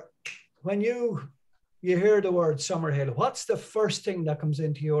 or when you hear the word Summerhill, what's the first thing that comes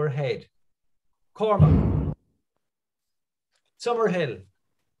into your head? Cormac. Summerhill.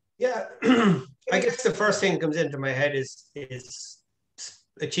 Yeah, I guess the first thing that comes into my head is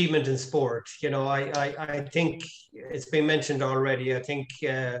achievement in sport. You know, I think it's been mentioned already. I think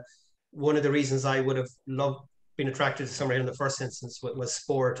one of the reasons I would have loved being attracted to Summerhill in the first instance was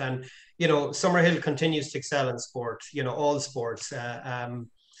sport. And, you know, Summerhill continues to excel in sport, you know, all sports.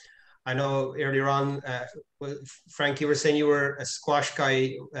 I know earlier on, Frank, you were saying you were a squash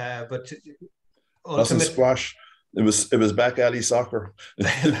guy, but wasn't squash. It was back alley soccer.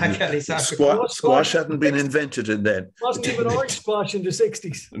 Back alley soccer. Squash hadn't been invented in then. Wasn't even orange squash in the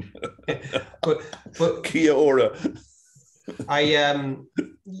 60s. but Kia ora.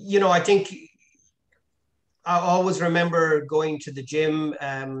 You know, I think I always remember going to the gym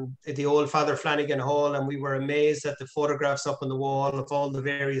at the old Father Flanagan Hall, and we were amazed at the photographs up on the wall of all the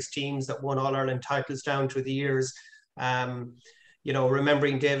various teams that won All-Ireland titles down through the years. You know,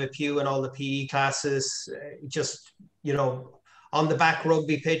 remembering David Pugh and all the PE classes, just, you know, on the back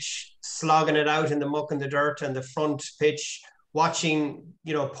rugby pitch, slogging it out in the muck and the dirt, and the front pitch, watching,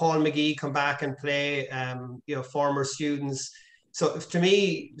 you know, Paul McGee come back and play, you know, former students. So to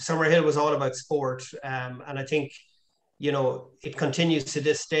me, Summerhill was all about sport. And I think, you know, it continues to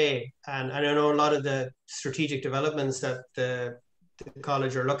this day. And I know a lot of the strategic developments that the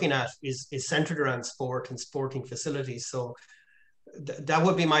college are looking at is centered around sport and sporting facilities. So that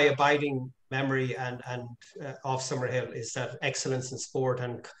would be my abiding memory and of Summerhill, is that excellence in sport,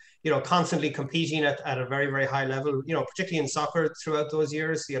 and, you know, constantly competing at a very, very high level, you know, particularly in soccer throughout those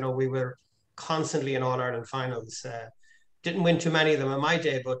years. You know, we were constantly in All-Ireland finals. Didn't win too many of them in my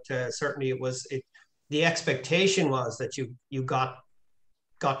day, but certainly the expectation was that you got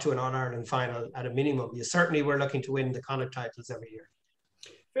to an All-Ireland final at a minimum. You certainly were looking to win the Connacht titles every year.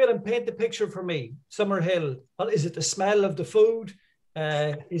 Felim, paint the picture for me. Summerhill, is it the smell of the food?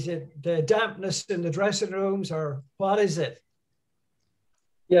 Is it the dampness in the dressing rooms, or what is it?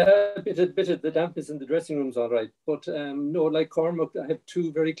 Yeah, a bit of the dampness in the dressing rooms, all right. But no, like Cormac, I have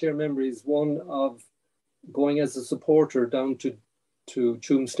two very clear memories. One of going as a supporter down to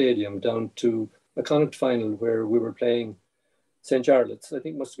Tuam Stadium, down to a Connacht final where we were playing St. Charlotte's. I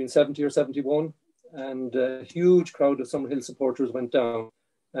think it must have been 70 or 71. And a huge crowd of Summerhill supporters went down.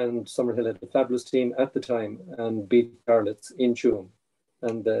 And Summerhill had a fabulous team at the time and beat Charlotte's in Tuam.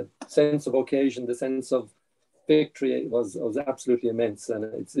 And the sense of occasion, the sense of victory was absolutely immense. And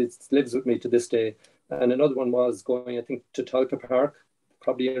it lives with me to this day. And another one was going, I think, to Talca Park,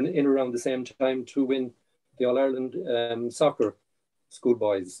 probably in around the same time, to win the All-Ireland soccer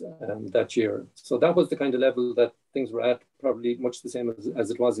schoolboys that year. So that was the kind of level that things were at, probably much the same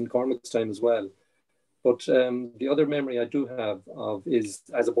as it was in Cormac's time as well. But the other memory I do have of is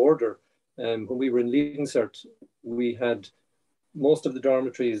as a boarder, when we were in Leaving Cert, we had most of the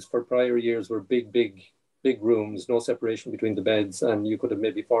dormitories for prior years were big rooms, no separation between the beds, and you could have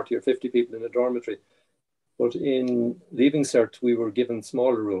maybe 40 or 50 people in a dormitory. But in Leaving Cert, we were given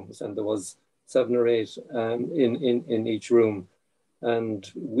smaller rooms, and there was 7 or 8 in each room. And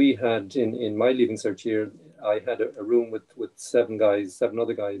we had, in my Leaving Cert year, I had a room with 7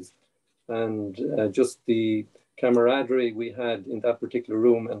 other guys. And just the camaraderie we had in that particular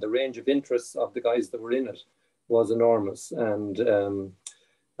room and the range of interests of the guys that were in it was enormous. And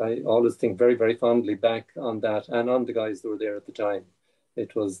I always think very, very fondly back on that and on the guys that were there at the time.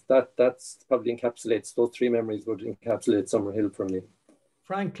 It was that's probably encapsulates, those 3 memories would encapsulate Summerhill for me.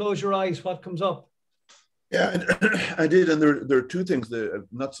 Frank, close your eyes. What comes up? Yeah, I did. And there are 2 things,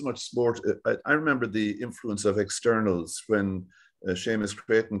 not so much sport. I remember the influence of externals when Seamus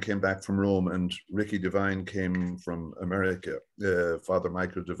Creighton came back from Rome and Ricky Devine came from America, Father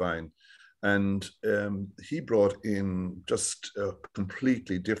Michael Devine. And he brought in just a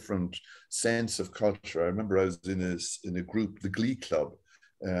completely different sense of culture. I remember I was in a group, the Glee Club,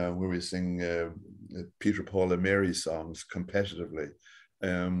 where we sing Peter, Paul and Mary songs competitively.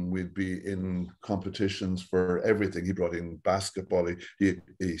 We'd be in competitions for everything. He brought in basketball.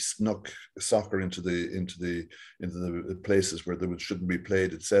 He snuck soccer into the places where they shouldn't be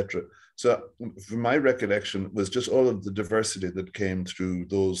played, etc. So, from my recollection, was just all of the diversity that came through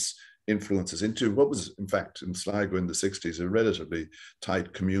those influences into what was, in fact, in Sligo in the 60s, a relatively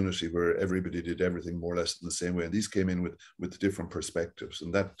tight community where everybody did everything more or less in the same way. And these came in with different perspectives,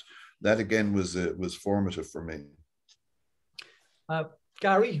 and that again was formative for me.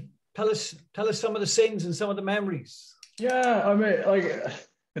 Gary, tell us some of the sins and some of the memories. Yeah, I mean, like,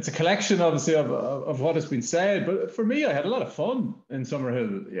 it's a collection, obviously, of what has been said. But for me, I had a lot of fun in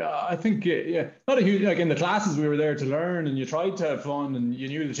Summerhill. Yeah, I think, not a huge, like in the classes we were there to learn, and you tried to have fun, and you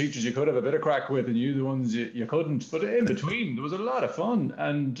knew the teachers you could have a bit of crack with, and you knew the ones you couldn't. But in between, there was a lot of fun.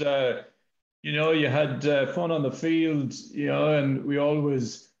 And, you had fun on the field, and we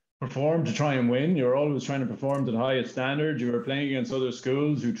always performed to try and win. You were always trying to perform to the highest standard. You were playing against other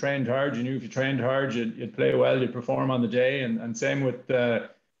schools who trained hard. You knew if you trained hard, you'd play well, you'd perform on the day, and same with the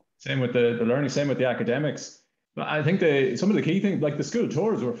learning, same with the academics. But I think some of the key things, like the school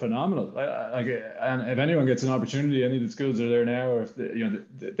tours, were phenomenal. And if anyone gets an opportunity, any of the schools that are there now, or if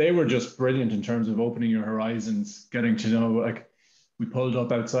they were just brilliant in terms of opening your horizons, getting to know. Like, we pulled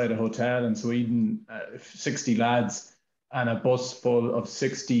up outside a hotel in Sweden, 60 lads, and a bus full of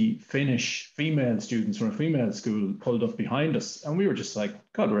 60 Finnish female students from a female school pulled up behind us, and we were just like,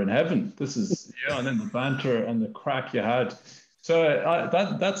 God, we're in heaven. This is, and then the banter and the crack you had. So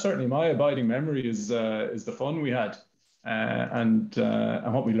that's certainly my abiding memory is the fun we had, and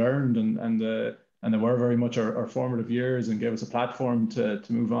what we learned, and they were very much our formative years and gave us a platform to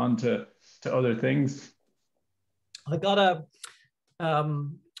move on to other things.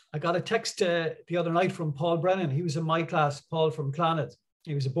 I got a text the other night from Paul Brennan. He was in my class, Paul from Clonard.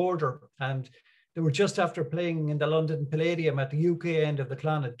 He was a boarder, and they were just after playing in the London Palladium at the UK end of the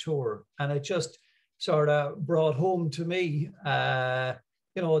Clonard tour, and it just sort of brought home to me,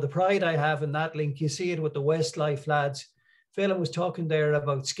 the pride I have in that link. You see it with the Westlife lads. Felim was talking there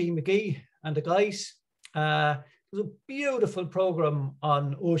about Ski McGee and the guys. It was a beautiful program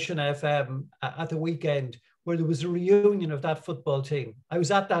on Ocean FM at the weekend where there was a reunion of that football team. I was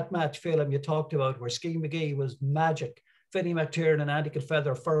at that match, Felim, you talked about, where Ski McGee was magic. Felim McNeela and Andy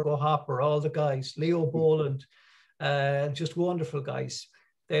Feather, Fergo Hopper, all the guys, Leo Boland, just wonderful guys.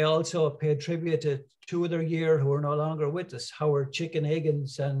 They also paid tribute to 2 of their year who are no longer with us, Howard Chicken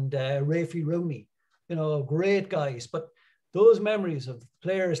Higgins and Rafi Rooney, great guys. But those memories of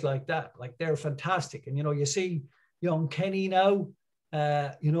players like that, like, they're fantastic. And, you see young Kenny now,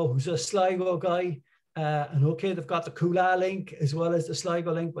 who's a Sligo guy, and okay, they've got the Kula link as well as the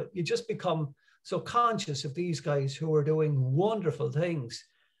Sligo link, but you just become so conscious of these guys who are doing wonderful things.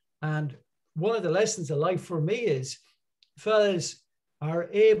 And one of the lessons of life for me is fellas are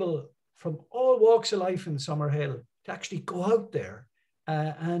able, from all walks of life in Summerhill, to actually go out there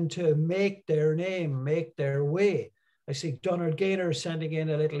and to make their name, make their way. I see Donald Gaynor sending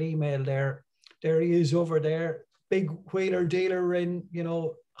in a little email there. There he is over there, big whaler dealer in,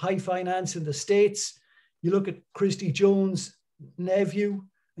 high finance in the States. You look at Christy Jones' nephew,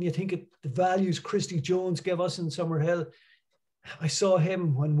 and you think of the values Christy Jones gave us in Summerhill. I saw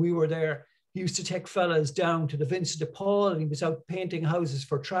him when we were there. He used to take fellas down to the Vincent de Paul, and he was out painting houses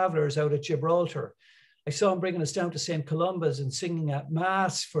for travellers out at Gibraltar. I saw him bringing us down to St. Columba's and singing at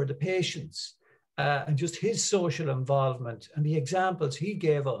Mass for the patients, and just his social involvement and the examples he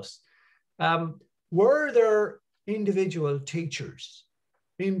gave us. Were there individual teachers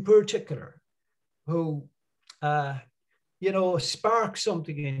in particular who, you know, sparked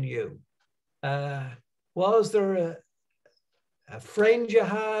something in you? Was there a friend you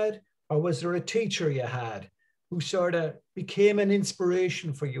had, or was there a teacher you had who sort of became an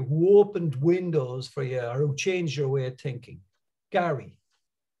inspiration for you, who opened windows for you, or who changed your way of thinking? Gary.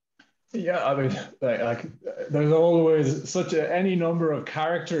 Yeah, I mean, like there's always any number of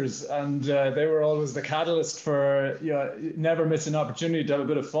characters, and they were always the catalyst for, you know, never miss an opportunity to have a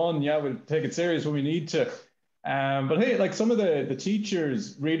bit of fun. Yeah, we'll take it serious when we need to. But hey, like some of the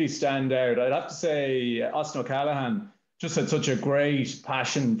teachers really stand out. I'd have to say Austin O'Callaghan just had such a great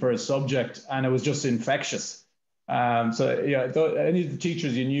passion for his subject, and it was just infectious. So yeah, any of the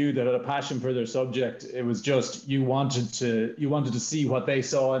teachers you knew that had a passion for their subject, it was just you wanted to see what they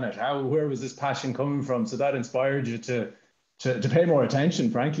saw in it. Where was this passion coming from? So that inspired you to pay more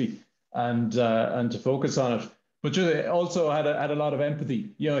attention, frankly, and to focus on it. But just also had a lot of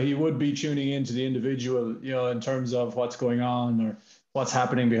empathy. You know, he would be tuning into the individual, you know, in terms of what's going on or what's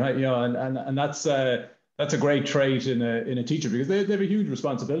happening behind, you know, and that's a great trait in a teacher, because they have a huge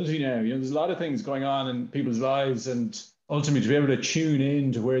responsibility now. You know, there's a lot of things going on in people's lives, and ultimately to be able to tune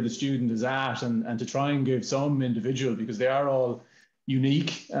in to where the student is at and to try and give some individual, because they are all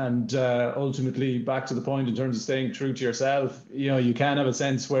unique, and ultimately back to the point in terms of staying true to yourself. You know, you can have a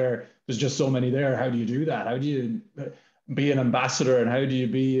sense where there's just so many there. How do you do that? How do you be an ambassador, and how do you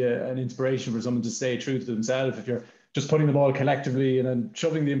be an inspiration for someone to stay true to themselves if you're just putting them all collectively and then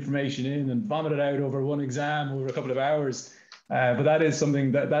shoving the information in and vomit it out over one exam over a couple of hours? But that is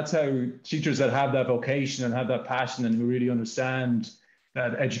something that's how teachers that have that vocation and have that passion and who really understand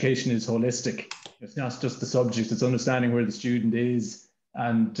that education is holistic. It's not just the subject, it's understanding where the student is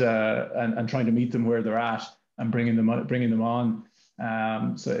and trying to meet them where they're at and bringing them on.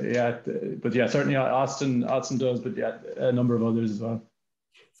 So yeah, but yeah, certainly Austin does, but yeah, a number of others as well.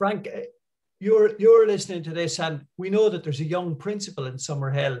 Frank, you're listening to this, and we know that there's a young principal in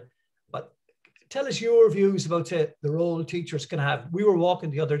Summerhill, but tell us your views about the role teachers can have. We were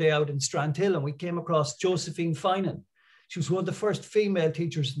walking the other day out in Strandhill, and we came across Josephine Finan. She was one of the first female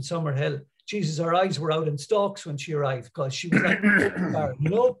teachers in Summerhill. Jesus, our eyes were out in stalks when she arrived, because she was like, you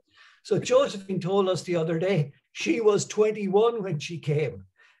know. So Josephine told us the other day she was 21 when she came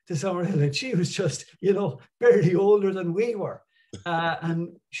to Summerhill, and she was just, you know, barely older than we were.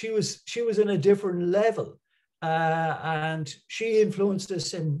 And she was in a different level, and she influenced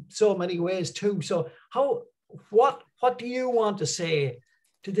us in so many ways too. So what do you want to say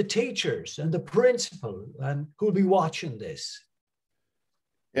to the teachers and the principal and who'll be watching this?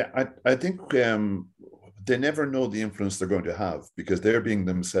 Yeah, I think they never know the influence they're going to have, because they're being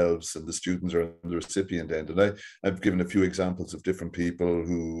themselves and the students are on the recipient end. And I've given a few examples of different people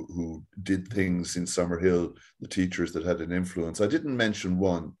who did things in Summerhill, the teachers that had an influence. I didn't mention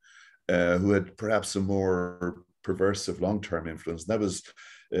one who had perhaps a more perversive long-term influence. And that was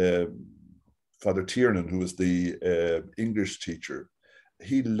Father Tiernan, who was the English teacher.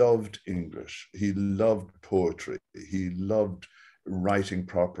 He loved English. He loved poetry. He loved writing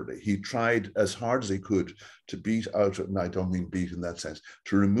properly. He tried as hard as he could to beat out, and I don't mean beat in that sense,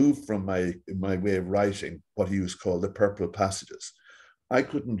 to remove from my way of writing what he used to call the purple passages. I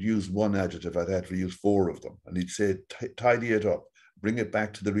couldn't use one adjective, I'd have to use 4 of them. And he'd say, tidy it up, bring it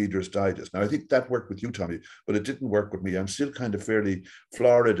back to the Reader's Digest. Now, I think that worked with you, Tommie, but it didn't work with me. I'm still kind of fairly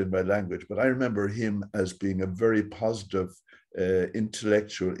florid in my language, but I remember him as being a very positive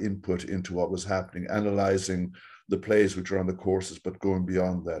intellectual input into what was happening, analysing the plays which are on the courses, but going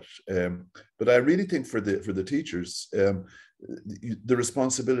beyond that. But I really think for the teachers, the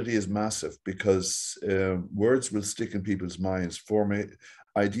responsibility is massive, because words will stick in people's minds,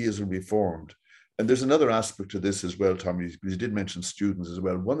 ideas will be formed. And there's another aspect to this as well, Tommie, you did mention students as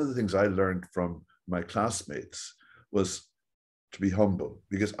well. One of the things I learned from my classmates was to be humble,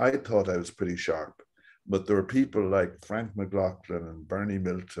 because I thought I was pretty sharp. But there were people like Frank McLaughlin and Bernie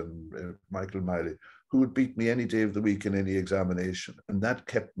Milton, Michael Miley, who would beat me any day of the week in any examination. And that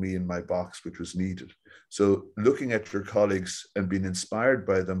kept me in my box, which was needed. So looking at your colleagues and being inspired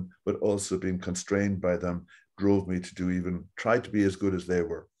by them, but also being constrained by them, drove me to try to be as good as they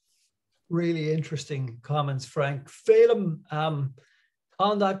were. Really interesting comments, Frank. Felim,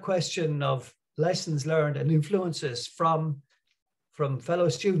 on that question of lessons learned and influences from fellow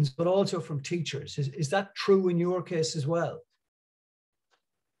students, but also from teachers, is that true in your case as well?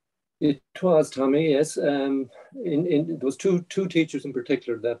 It was, Tommie, yes. There was two teachers in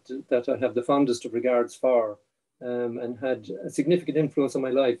particular that I have the fondest of regards for, and had a significant influence on my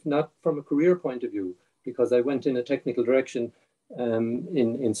life, not from a career point of view, because I went in a technical direction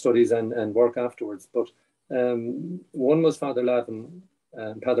in studies and work afterwards. But one was Father Lavin,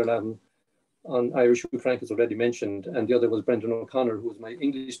 Father Lavin on Irish, who Frank has already mentioned, and the other was Brendan O'Connor, who was my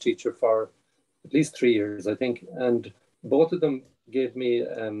English teacher for at least 3 years, I think. And both of them gave me,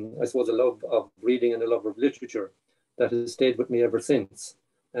 I suppose, a love of reading and a love of literature that has stayed with me ever since.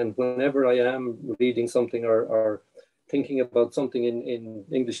 And whenever I am reading something or thinking about something in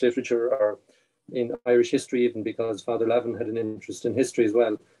English literature or in Irish history, even because Father Lavin had an interest in history as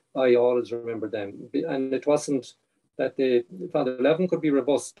well, I always remember them. And it wasn't that Father Lavin could be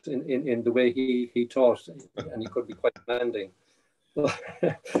robust in the way he taught, and he could be quite demanding,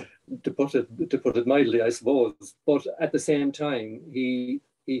 to put it mildly, I suppose. But at the same time, he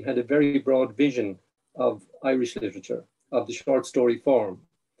had a very broad vision of Irish literature, of the short story form,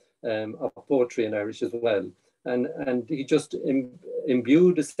 of poetry in Irish as well. And he just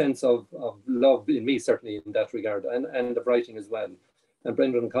imbued a sense of love in me, certainly in that regard, and of writing as well. And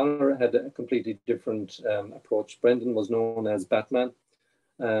Brendan O'Connor had a completely different approach. Brendan was known as Batman,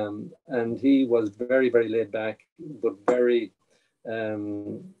 and he was very, very laid back, but very,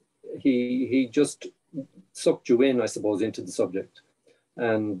 he just sucked you in, I suppose, into the subject.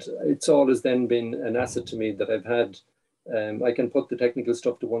 And it's always then been an asset to me that I've had. I can put the technical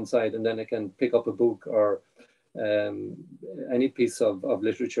stuff to one side, and then I can pick up a book or any piece of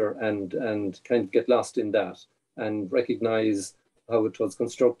literature and kind of get lost in that and recognize how it was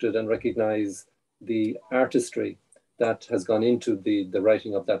constructed and recognize the artistry that has gone into the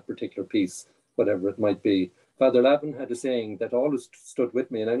writing of that particular piece, whatever it might be. Father Lavin had a saying that always stood with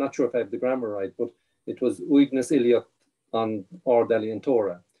me, and I'm not sure if I have the grammar right, but it was Uignas Iliot on Ord Alien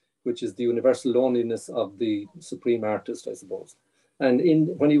Torah, which is the universal loneliness of the supreme artist, I suppose. And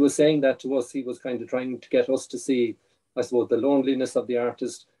when he was saying that to us, he was kind of trying to get us to see, I suppose, the loneliness of the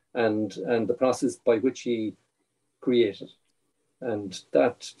artist and the process by which he created. And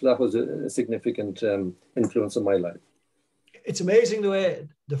that was a significant influence on my life. It's amazing the way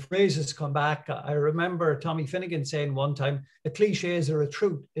the phrases come back. I remember Tommy Finnegan saying one time, a cliche is a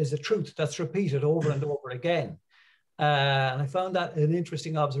truth that's repeated over and over again. And I found that an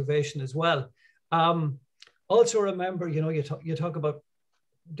interesting observation as well. Also remember, you talk about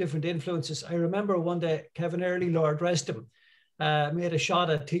different influences. I remember one day Kevin Early, Lord rest him, made a shot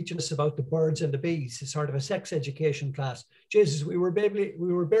at teaching us about the birds and the bees, sort of a sex education class. Jesus, we were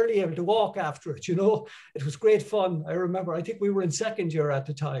barely able to walk after it. It was great fun. I remember, I think we were in second year at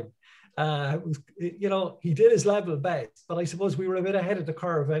the time. He did his level best, but I suppose we were a bit ahead of the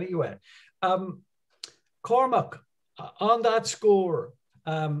curve anyway. Cormac, on that score,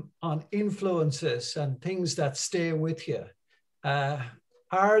 on influences and things that stay with you,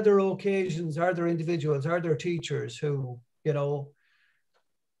 are there occasions, are there individuals, are there teachers who, are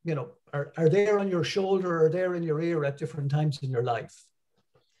there on your shoulder or there in your ear at different times in your life?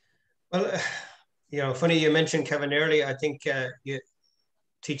 Well, funny you mentioned Kevin Early. I think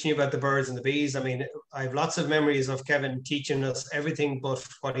teaching you about the birds and the bees. I mean, I have lots of memories of Kevin teaching us everything but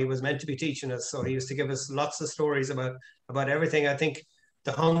what he was meant to be teaching us. So he used to give us lots of stories about everything. I think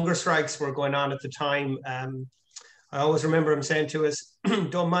the hunger strikes were going on at the time. I always remember him saying to us,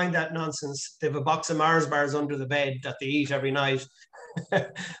 don't mind that nonsense. They have a box of Mars bars under the bed that they eat every night.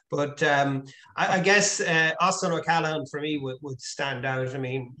 But I guess Austin O'Callaghan for me would stand out. I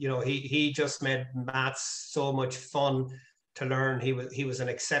mean, he just made maths so much fun to learn. He was an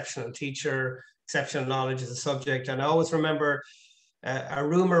exceptional teacher, exceptional knowledge of the subject. And I always remember a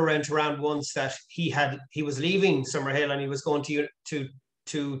rumor went around once that he was leaving Summerhill and he was going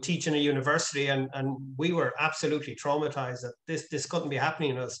to teach in a university, and we were absolutely traumatized that this couldn't be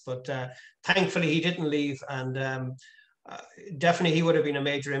happening to us. But thankfully he didn't leave, and definitely he would have been a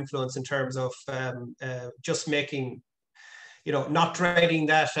major influence in terms of just making, not dreading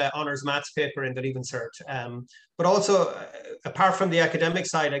that honours maths paper in the Leaving Cert. But also, apart from the academic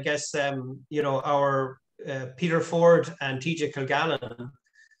side, I guess, our Peter Ford and TJ Kilgallen,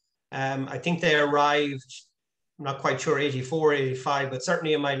 I think they arrived, I'm not quite sure, 84, 85, but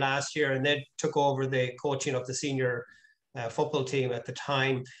certainly in my last year, and they took over the coaching of the senior football team at the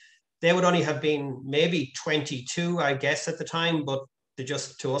time. They would only have been maybe 22, I guess, at the time, but they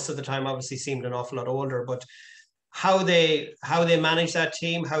just, to us at the time, obviously seemed an awful lot older. But how they managed that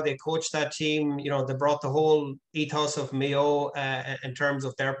team, how they coached that team, they brought the whole ethos of Mayo in terms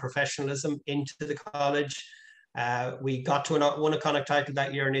of their professionalism into the college. We got to won a Connacht title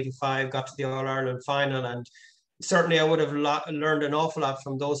that year in 85, got to the All-Ireland final, and certainly I would have learned an awful lot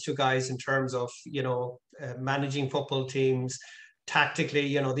from those two guys in terms of, managing football teams,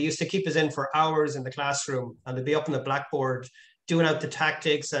 tactically. They used to keep us in for hours in the classroom, and they'd be up on the blackboard doing out the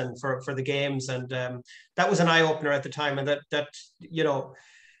tactics and for the games. And that was an eye-opener at the time. And that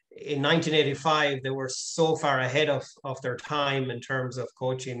in 1985, they were so far ahead of their time in terms of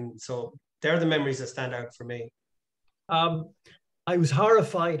coaching. So they're the memories that stand out for me. I was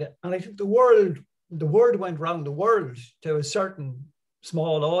horrified, and I think the word went round the world to a certain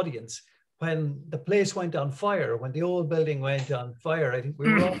small audience when the place went on fire, when the old building went on fire. I think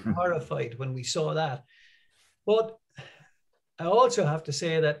we were all horrified when we saw that. But I also have to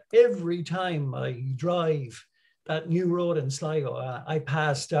say that every time I drive that new road in Sligo, I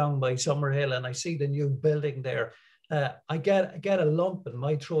pass down by Summerhill and I see the new building there, I get a lump in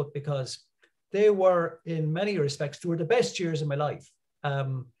my throat, because they were, in many respects, they were the best years of my life.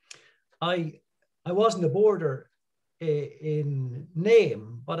 I wasn't a boarder in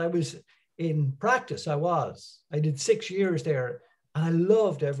name, but I was in practice. I did 6 years there, and I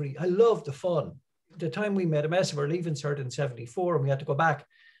loved the fun. The time we made a mess of our leaving cert in 74 and we had to go back,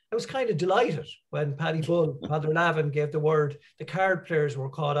 I was kind of delighted when Paddy Bull, Father Lavin gave the word. The card players were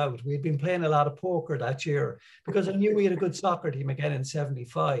caught out. We had been playing a lot of poker that year, because I knew we had a good soccer team again in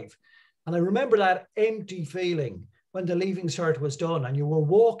 75. And I remember that empty feeling when the leaving cert was done and you were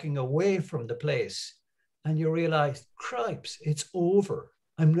walking away from the place and you realized, cripes, it's over.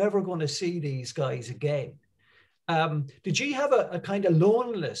 I'm never going to see these guys again. Did you have a kind of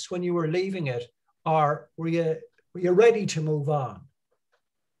loneliness when you were leaving it, or were you ready to move on?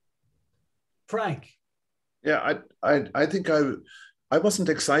 Frank? Yeah, I think I wasn't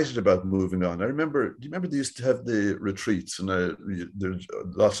excited about moving on. Do you remember they used to have the retreats, and there's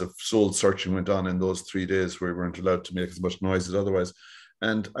lots of soul searching went on in those 3 days where we weren't allowed to make as much noise as otherwise.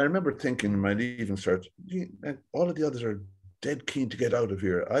 And I remember thinking in my leaving cert, all of the others are dead keen to get out of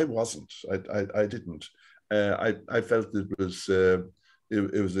here. I wasn't. I didn't. I felt it was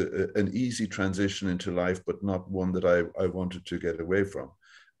an easy transition into life, but not one that I wanted to get away from.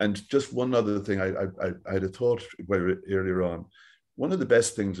 And just one other thing I had a thought earlier on. One of the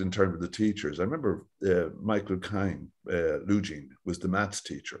best things in terms of the teachers, I remember Michael Kine, Lugin, was the maths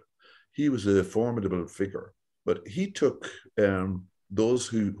teacher. He was a formidable figure, but he took those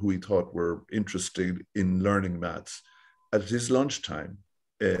who he thought were interested in learning maths at his lunchtime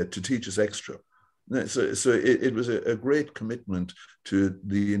to teach us extra. So it was a great commitment to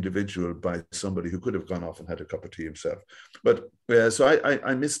the individual by somebody who could have gone off and had a cup of tea himself. But so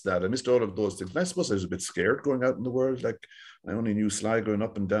I missed that. I missed all of those things. And I suppose I was a bit scared going out in the world. Like, I only knew Sligo and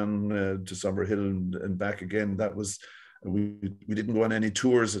up and down to Summerhill and back again. That was, we didn't go on any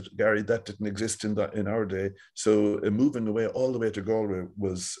tours at Gary. That didn't exist in our day. So moving away all the way to Galway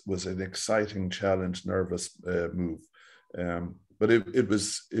was an exciting challenge, nervous move. But it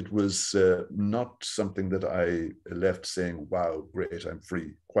was not something that I left saying, wow, great, I'm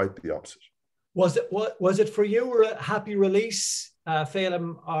free. Quite the opposite. Was it for you a happy release,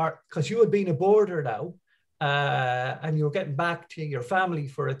 Felim, or because you had been a boarder now, and you were getting back to your family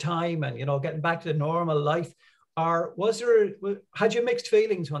for a time and, getting back to the normal life, or had you mixed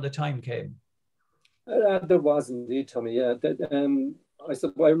feelings when the time came? There was indeed, Tommy, yeah.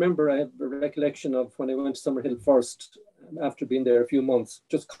 I remember I have a recollection of when I went to Summerhill first, after being there a few months,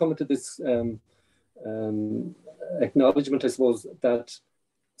 just coming to this acknowledgement, I suppose, that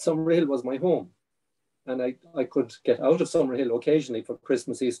Summerhill was my home. And I could get out of Summerhill occasionally for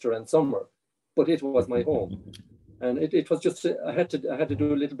Christmas, Easter and summer, but it was my home. And it was just, I had to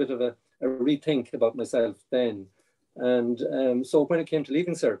do a little bit of a rethink about myself then. And so when it came to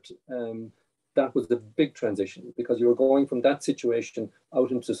leaving cert, that was the big transition, because you were going from that situation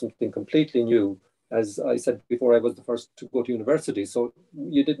out into something completely new. As I said before, I was the first to go to university, so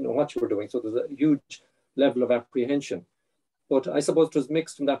you didn't know what you were doing. So there's a huge level of apprehension. But I suppose it was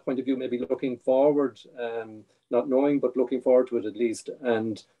mixed from that point of view, maybe looking forward, not knowing, but looking forward to it at least.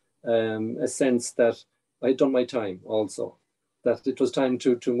 And a sense that I had done my time also, that it was time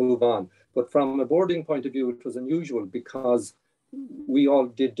to move on. But from a boarding point of view, it was unusual because we all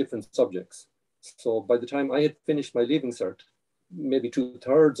did different subjects. So by the time I had finished my leaving cert, maybe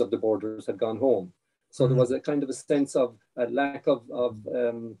 2/3 of the boarders had gone home. So there was a kind of a sense of a lack of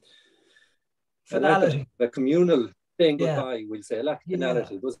finality, a communal saying goodbye, we'll say, a lack of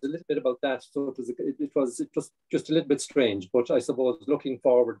finality. It was a little bit about that. So it was just a little bit strange, but I suppose looking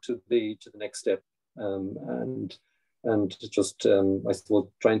forward to the next step and just I suppose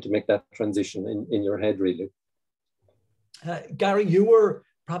trying to make that transition in your head, really. Gary, you were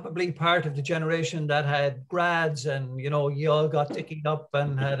probably part of the generation that had grads and, you all got ticking up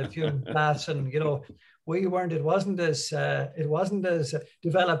and had a few class and, we weren't, it wasn't as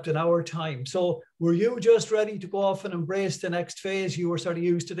developed in our time. So were you just ready to go off and embrace the next phase? You were sort of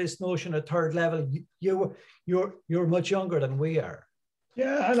used to this notion of third level. You're much younger than we are.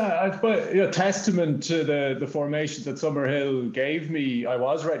 Yeah, and but testament to the formation that Summerhill gave me, I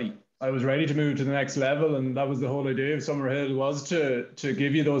was ready. I was ready to move to the next level, and that was the whole idea of Summerhill, was to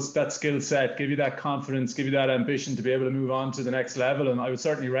give you that skill set, give you that confidence, give you that ambition to be able to move on to the next level. And I was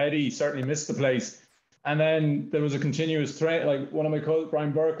certainly ready. Certainly missed the place. And then there was a continuous train. Like one of my coaches,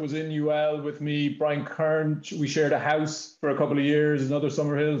 Brian Burke, was in UL with me. Brian Kern, we shared a house for a couple of years. Another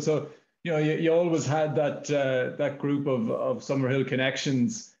Summerhill. So you always had that group of Summerhill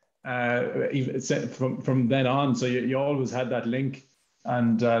connections from then on. So you always had that link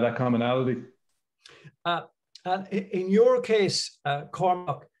and that commonality. And in your case,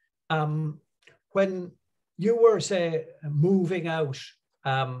 Cormac, when you were, say, moving out,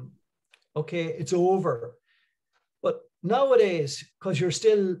 okay, it's over. But nowadays, because you're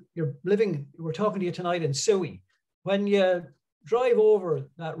living, we're talking to you tonight in Suey, when you drive over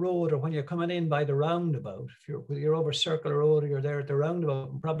that road, or when you're coming in by the roundabout, if you're over Circular Road, or you're there at the roundabout,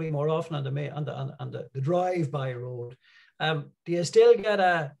 and probably more often on the drive-by road, do you still get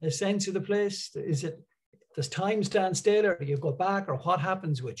a sense of the place? Does time stand still, or do you go back, or what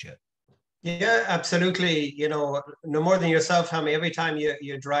happens with you? Yeah, absolutely. No more than yourself, Tommie. Every time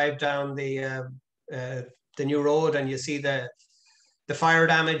you drive down the new road and you see the fire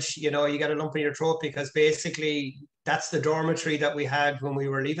damage, you get a lump in your throat, because basically that's the dormitory that we had when we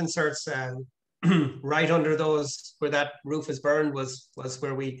were leaving certs. Right under those, where that roof is burned, was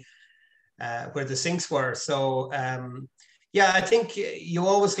where where the sinks were. So yeah, I think you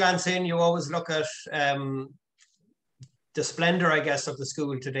always glance in, you always look at the splendor, I guess, of the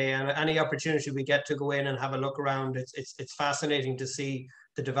school today, and any opportunity we get to go in and have a look around, it's fascinating to see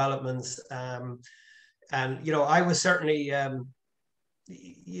the developments. And I was certainly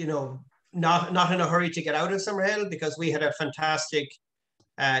not in a hurry to get out of Summerhill, because we had a fantastic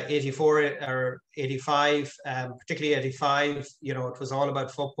 84 or 85, particularly 85. It was all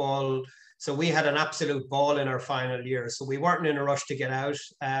about football, so we had an absolute ball in our final year. So we weren't in a rush to get out.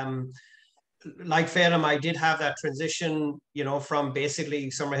 Like Felim, I did have that transition, from basically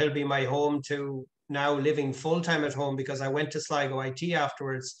Summerhill being my home to now living full-time at home, because I went to Sligo IT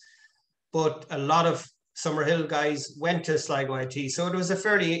afterwards. But a lot of Summerhill guys went to Sligo IT. So it was a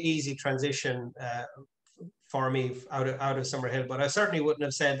fairly easy transition for me out of Summerhill. But I certainly wouldn't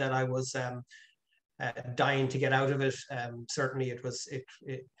have said that I was dying to get out of it. Certainly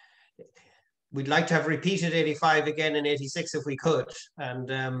we'd like to have repeated 85 again in 86 if we could.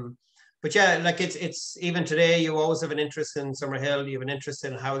 And but yeah, like it's even today, you always have an interest in Summerhill. You have an interest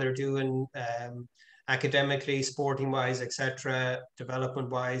in how they're doing academically, sporting wise, etc.,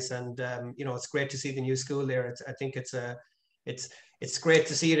 development wise, and it's great to see the new school there. I think it's great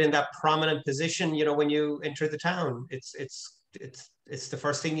to see it in that prominent position. When you enter the town, it's the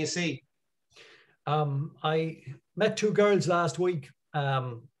first thing you see. I met two girls last week.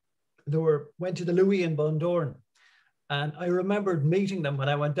 They went to the Louis in Bundoran. And I remembered meeting them when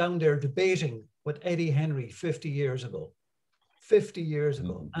I went down there debating with Eddie Henry 50 years ago. 50 years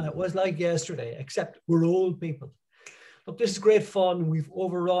ago. And it was like yesterday, except we're old people. Look, this is great fun. We've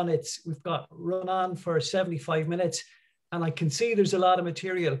overrun it. We've got run on for 75 minutes. And I can see there's a lot of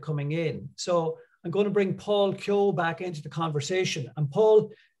material coming in. So I'm going to bring Paul Keogh back into the conversation. And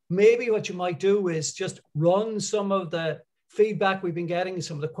Paul, maybe what you might do is just run some of the feedback we've been getting,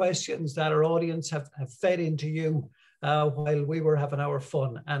 some of the questions that our audience have fed into you while we were having our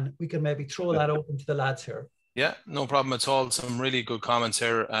fun, and we can maybe throw that open to the lads here. Yeah, no problem at all. Some really good comments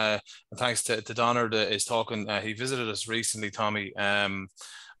here. And thanks to Donard is talking. He visited us recently, Tommie,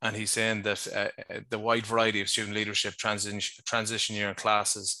 and he's saying that the wide variety of student leadership, transition year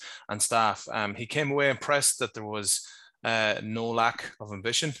classes and staff. He came away impressed that there was no lack of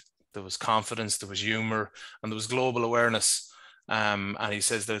ambition. There was confidence, there was humour, and there was global awareness. And he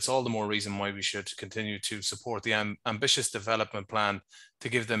says that it's all the more reason why we should continue to support the ambitious development plan to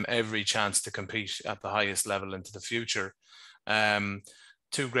give them every chance to compete at the highest level into the future.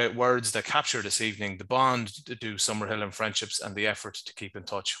 Two great words that capture this evening: the bond to do Summerhill and friendships, and the effort to keep in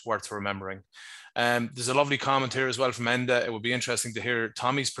touch, worth remembering. There's a lovely comment here as well from Enda. It would be interesting to hear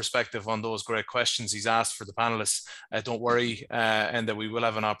Tommie's perspective on those great questions he's asked for the panelists. Don't worry, Enda, we will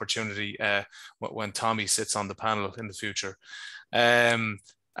have an opportunity when Tommie sits on the panel in the future.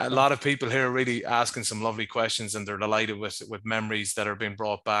 A lot of people here are really asking some lovely questions, and they're delighted with memories that are being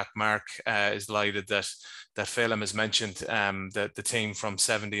brought back. Mark is delighted that Felim has mentioned the team from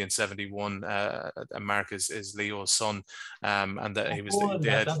 70 and 71. Mark is Leo's son, and that he was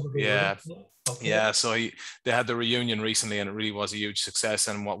so they had the reunion recently, and it really was a huge success.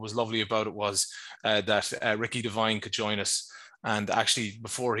 And what was lovely about it was that Ricky Devine could join us And actually,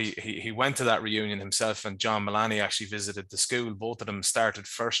 before he went to that reunion, himself and John Mullaney actually visited the school. Both of them started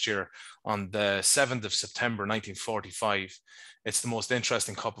first year on the 7th of September 1945. It's the most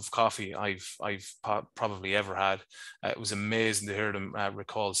interesting cup of coffee I've probably ever had. It was amazing to hear them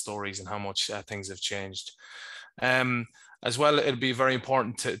recall stories and how much things have changed. As well, it'll be very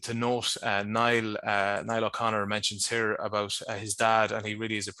important to note Niall O'Connor mentions here about his dad, and he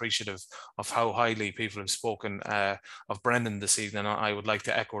really is appreciative of how highly people have spoken of Brendan this evening. I would like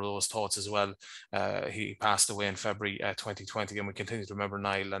to echo those thoughts as well. He passed away in February 2020, and we continue to remember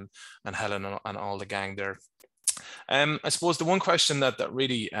Niall and Helen and all the gang there. I suppose the one question that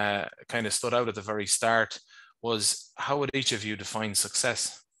really kind of stood out at the very start was, how would each of you define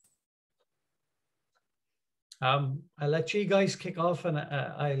success? I'll let you guys kick off and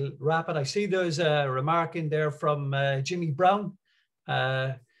I'll wrap it. I see there's a remark in there from Jimmy Brown.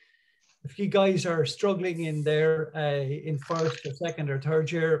 If you guys are struggling in there in first or second or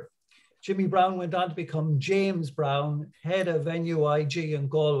third year, Jimmy Brown went on to become James Brown, head of NUIG in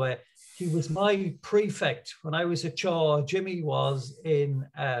Galway. He was my prefect when I was at Chaw. Jimmy was in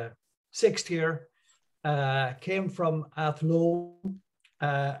sixth year, came from Athlone.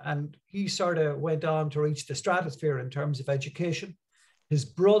 And he sort of went on to reach the stratosphere in terms of education. His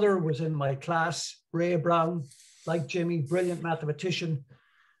brother was in my class, Ray Brown, like Jimmy, brilliant mathematician.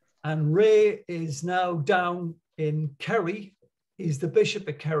 And Ray is now down in Kerry. He's the Bishop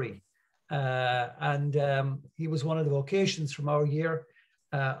of Kerry. And he was one of the vocations from our year.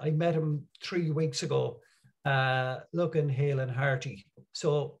 I met him 3 weeks ago, looking hale and hearty.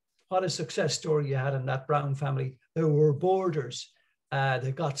 So what a success story you had in that Brown family. There were boarders.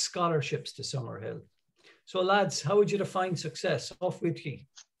 They got scholarships to Summerhill. So lads, how would you define success? Off with you.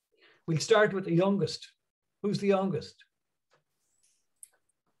 We'll start with the youngest. Who's the youngest?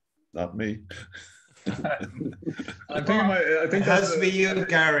 Not me. I think it has to be you,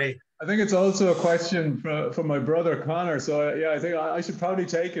 Gary. I think it's also a question from my brother Connor. So yeah, I think I should probably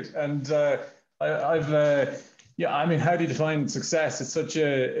take it. And yeah, I mean, how do you define success?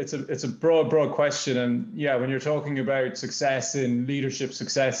 It's a broad question. And yeah, when you're talking about success in leadership,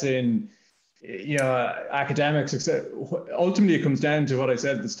 success in academic success, ultimately it comes down to what I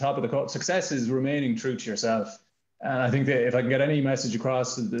said at the top of the call. Success is remaining true to yourself. And I think that if I can get any message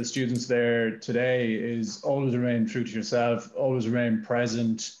across to the students there today, is always remain true to yourself, always remain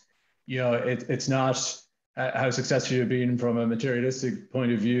present. It's not how successful you've been from a materialistic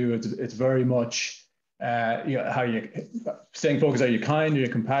point of view. It's very much how you staying focused. Are you kind? Are you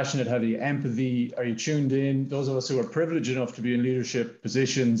compassionate? Have you empathy? Are you tuned in? Those of us who are privileged enough to be in leadership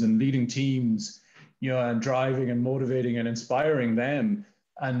positions and leading teams, and driving and motivating and inspiring them.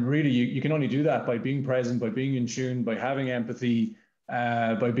 And really, you can only do that by being present, by being in tune, by having empathy,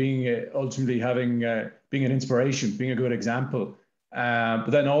 by being ultimately being an inspiration, being a good example. But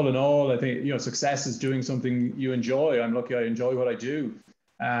then all in all, I think, success is doing something you enjoy. I'm lucky I enjoy what I do.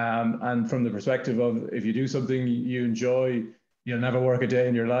 And from the perspective of, if you do something you enjoy, you'll never work a day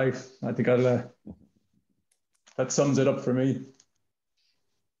in your life. I think that sums it up for me.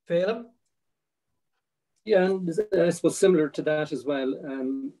 Felim? Yeah, and I suppose similar to that as well.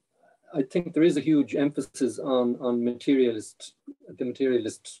 I think there is a huge emphasis on the materialist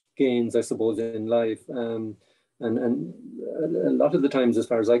gains, I suppose, in life. And a lot of the times, as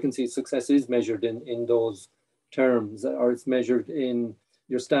far as I can see, success is measured in those terms, or it's measured in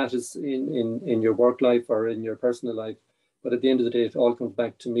your status in your work life or in your personal life. But at the end of the day, it all comes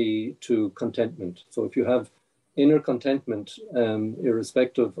back to me to contentment. So if you have inner contentment,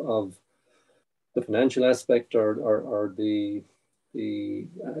 irrespective of the financial aspect or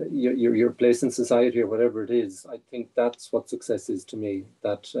your place in society or whatever it is, I think that's what success is to me.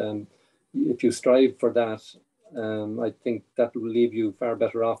 That if you strive for that, I think that will leave you far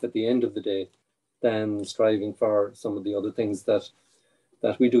better off at the end of the day than striving for some of the other things that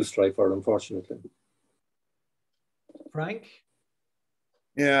we do strive for, unfortunately. Frank?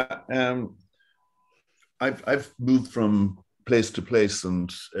 Yeah, I've moved from place to place,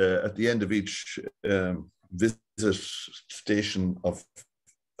 and at the end of each visit station of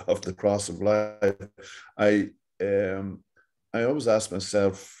the Cross of Life, I always ask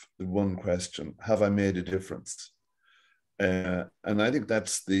myself the one question: have I made a difference? And I think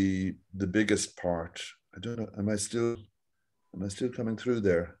that's the biggest part. I don't know. Am I still coming through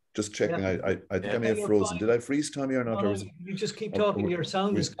there? Just checking. Yeah. I think I may have frozen. Did I freeze, Tommie, or not? No, you just keep talking. Your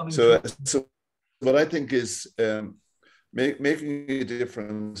sound is coming through. So what I think is making a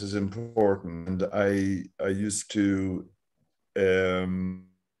difference is important. And I used to,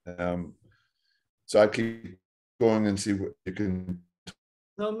 so I keep going and see what you can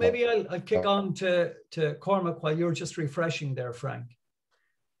No, maybe I'll kick on to Cormac while you're just refreshing there, Frank.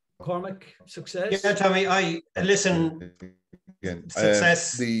 Cormac, success? Yeah, Tommie, I listen.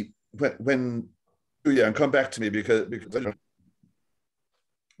 Success. And come back to me because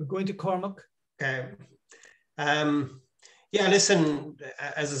we're going to Cormac. Okay. Yeah, listen,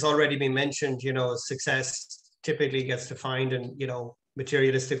 as has already been mentioned, you know, success typically gets defined in, you know,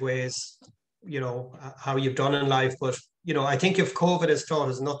 materialistic ways, you know, how you've done in life. But, you know, I think if COVID has taught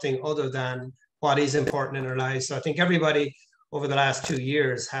us nothing other than what is important in our lives. So I think everybody over the last 2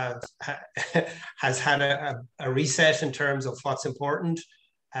 years has had a reset in terms of what's important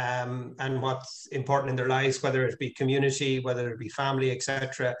and what's important in their lives, whether it be community, whether it be family,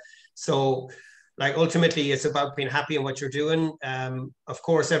 etc. So, like, ultimately, it's about being happy in what you're doing. Of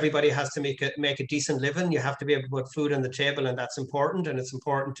course, everybody has to make a decent living. You have to be able to put food on the table, and that's important. And it's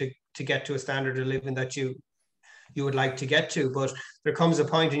important to get to a standard of living that you would like to get to. But there comes a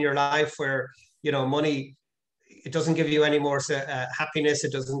point in your life where, you know, money, it doesn't give you any more happiness.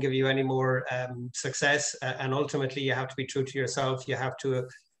 It doesn't give you any more success. And ultimately, you have to be true to yourself. You have to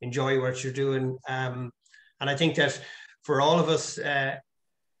enjoy what you're doing. And I think that for all of us,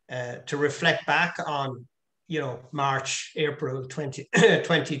 to reflect back on, you know, March, April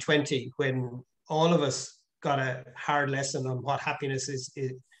 2020, when all of us got a hard lesson on what happiness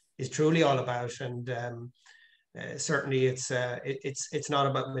is truly all about. And certainly it's not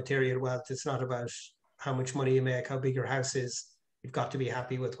about material wealth. It's not about how much money you make, how big your house is. You've got to be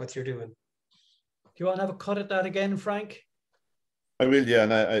happy with what you're doing. Do you want to have a cut at that again, Frank? I will, yeah.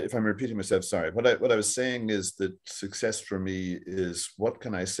 And if I'm repeating myself, sorry. What I was saying is that success for me is what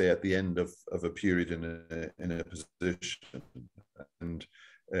can I say at the end of a period in a position. And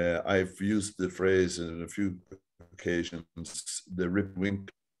I've used the phrase on a few occasions, the rip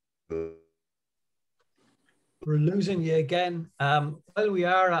wink. We're losing you again. Well, we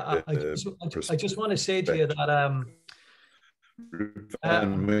are. I just want to say to you that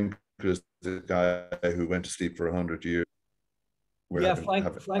Van Wink is the guy who went to sleep for 100 years. Frank,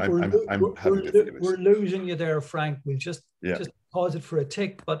 we're losing you there, Frank. We'll just pause it for a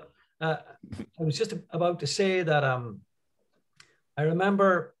tick. But I was just about to say that I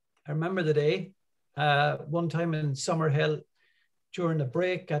remember the day one time in Summerhill during the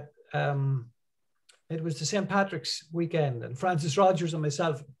break at it was the St. Patrick's weekend, and Francis Rogers and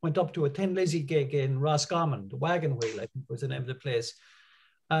myself went up to a Thin Lizzy gig in Roscommon, the Wagon Wheel, I think was the name of the place.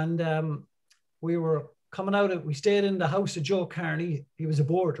 And we were coming out, we stayed in the house of Joe Carney. He was a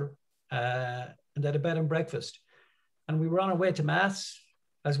boarder and had a bed and breakfast. And we were on our way to Mass,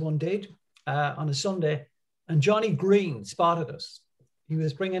 as one did, on a Sunday. And Johnny Green spotted us. He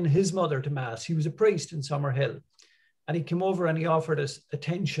was bringing his mother to Mass. He was a priest in Summerhill. And he came over and he offered us a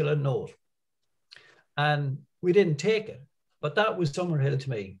 10 shilling note. And we didn't take it, but that was Summerhill to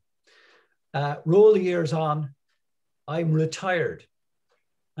me. Roll the years on, I'm retired.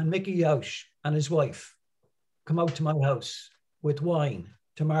 And Mickey Yauch and his wife come out to my house with wine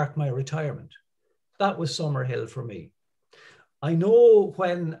to mark my retirement. That was Summerhill for me. I know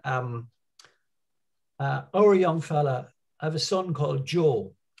when our young fella, I have a son called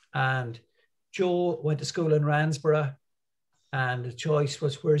Joe, and Joe went to school in Ransborough, and the choice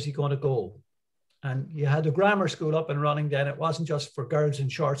was, where's he going to go? And you had a grammar school up and running then. It wasn't just for girls in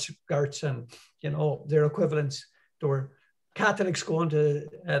short skirts and, you know, their equivalents. There were Catholics going to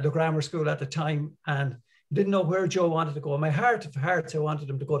the grammar school at the time, and didn't know where Joe wanted to go. In my heart of hearts, I wanted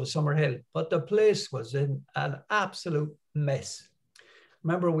him to go to Summerhill, but the place was in an absolute mess.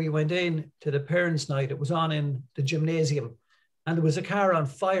 Remember, we went in to the parents' night. It was on in the gymnasium, and there was a car on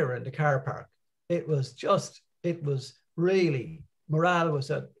fire in the car park. It was really, morale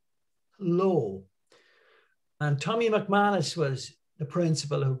was at low. And Tommy McManus was the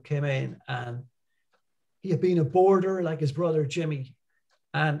principal who came in, and he had been a boarder like his brother Jimmy.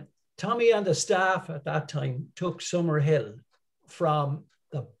 And Tommy and the staff at that time took Summerhill from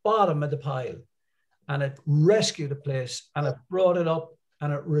the bottom of the pile, and it rescued the place, and it brought it up,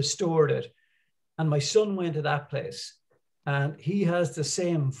 and it restored it. And my son went to that place, and he has the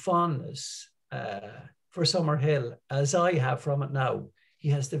same fondness for Summerhill as I have from it now. He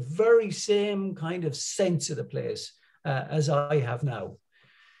has the very same kind of sense of the place as I have now.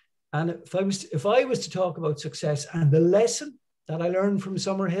 And if I was to talk about success and the lesson that I learned from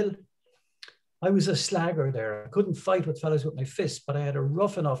Summerhill, I was a slagger there. I couldn't fight with fellas with my fists, but I had a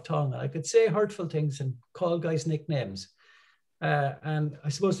rough enough tongue. I could say hurtful things and call guys nicknames. And I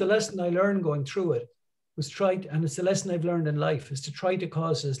suppose the lesson I learned going through it was and it's the lesson I've learned in life, is to try to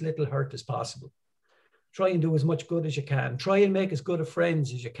cause as little hurt as possible. Try and do as much good as you can. Try and make as good of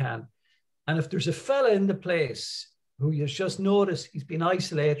friends as you can. And if there's a fella in the place who you just notice he's been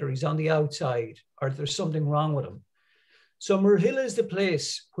isolated, or he's on the outside, or there's something wrong with him. Summerhill is the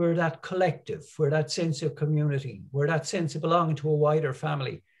place where that collective, where that sense of community, where that sense of belonging to a wider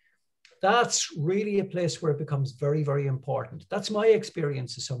family, that's really a place where it becomes very, very important. That's my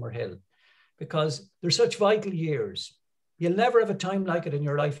experience of Summerhill, because they're such vital years. You'll never have a time like it in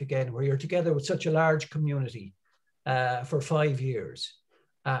your life again, where you're together with such a large community for 5 years.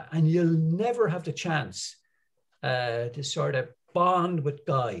 And you'll never have the chance to sort of bond with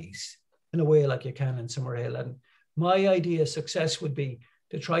guys in a way like you can in Summerhill. And my idea of success would be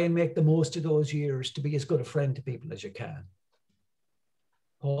to try and make the most of those years, to be as good a friend to people as you can.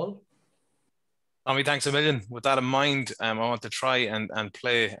 Paul? Tommie, thanks a million. With that in mind, I want to try and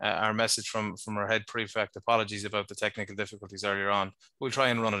play our message from our head prefect. Apologies about the technical difficulties earlier on. We'll try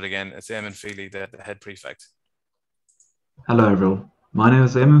and run it again. It's Eamon Feely, the head prefect. Hello everyone, my name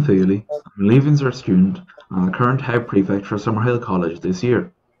is Eamon Feely. I'm a Leaving Cert student and I'm the current head prefect for Summerhill College this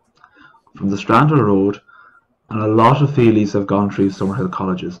year. From the Strand of the Road, and a lot of Feelys have gone through Summerhill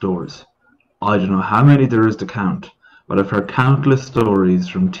College's doors. I don't know how many there is to count, but I've heard countless stories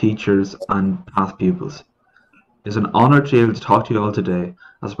from teachers and past pupils. It's an honour to be able to talk to you all today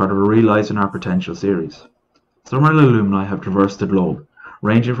as part of a Realising Our Potential series. Summerhill alumni have traversed the globe,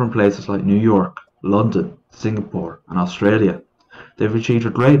 ranging from places like New York, London, Singapore and Australia. They've achieved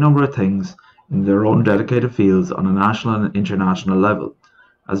a great number of things in their own dedicated fields on a national and international level.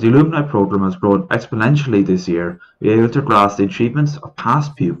 As the alumni programme has grown exponentially this year, we are able to grasp the achievements of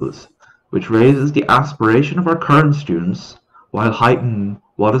past pupils, which raises the aspiration of our current students while heightening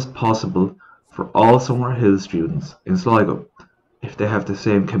what is possible for all Summerhill students in Sligo if they have the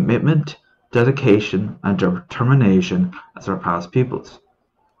same commitment, dedication and determination as our past pupils.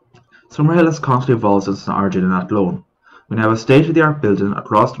 Summerhill has constantly evolved since the origin in Athlone. We now have a state-of-the-art building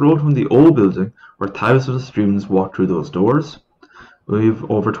across the road from the old building where thousands of students walk through those doors. We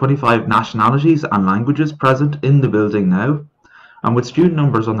have over 25 nationalities and languages present in the building now. And with student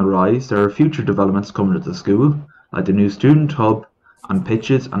numbers on the rise, there are future developments coming to the school, like the new student hub and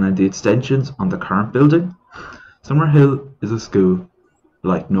pitches and the extensions on the current building. Summerhill is a school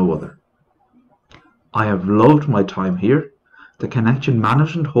like no other. I have loved my time here. The connection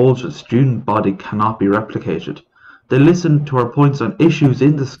management holds with the student body cannot be replicated. They listen to our points on issues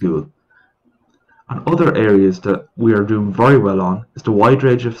in the school. And other areas that we are doing very well on is the wide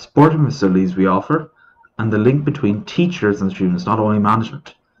range of sporting facilities we offer and the link between teachers and students, not only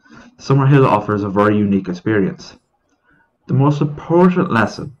management. Summerhill offers a very unique experience. The most important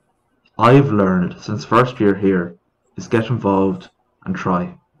lesson I have learned since first year here is get involved and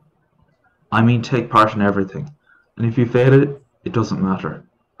try. I mean, take part in everything. And if you fail it, it doesn't matter.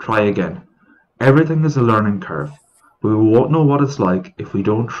 Try again. Everything is a learning curve. We won't know what it's like if we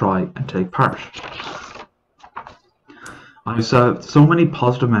don't try and take part. I have so many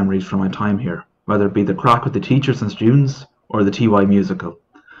positive memories from my time here, whether it be the crack with the teachers and students or the TY musical.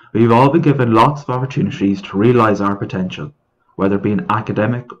 We've all been given lots of opportunities to realise our potential, whether it be in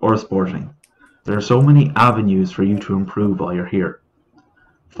academic or sporting. There are so many avenues for you to improve while you're here.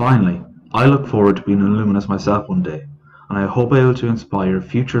 Finally, I look forward to being an alumnus myself one day, and I hope I'm able to inspire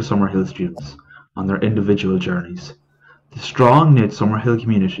future Summerhill students on their individual journeys. The strong-knit Summerhill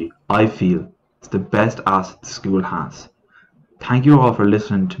community, I feel, is the best asset the school has. Thank you all for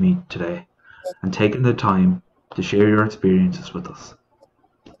listening to me today and taking the time to share your experiences with us.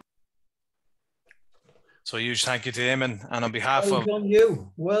 So a huge thank you to Eamon, and on behalf of...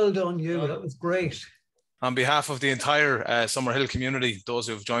 Well done you, that was great. On behalf of the entire Summerhill community, those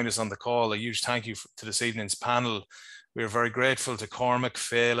who have joined us on the call, a huge thank you to this evening's panel. We are very grateful to Cormac,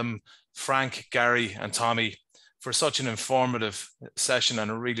 Felim, Frank, Gary and Tommie for such an informative session and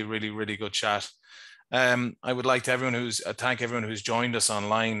a really, really, really good chat. I would like to thank everyone who's joined us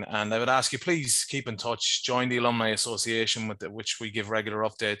online, and I would ask you please keep in touch, join the Alumni Association with which we give regular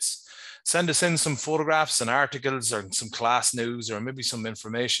updates. Send us in some photographs and articles or some class news or maybe some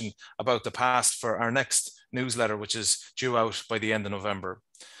information about the past for our next newsletter, which is due out by the end of November.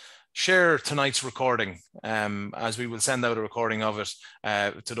 Share tonight's recording, as we will send out a recording of it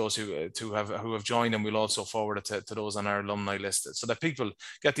to those who have joined, and we'll also forward it to those on our alumni list, so that people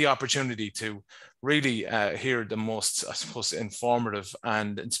get the opportunity to really hear the most, I suppose, informative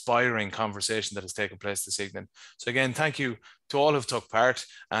and inspiring conversation that has taken place this evening. So again, thank you to all who've took part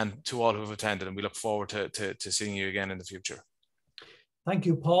and to all who've attended, and we look forward to seeing you again in the future. Thank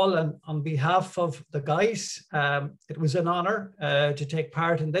you, Paul. And on behalf of the guys, it was an honour to take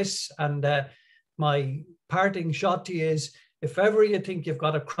part in this. And my parting shot to you is, if ever you think you've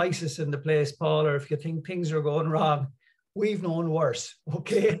got a crisis in the place, Paul, or if you think things are going wrong, we've known worse.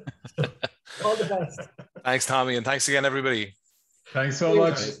 Okay? So, all the best. Thanks, Tommie, and thanks again, everybody. Thanks so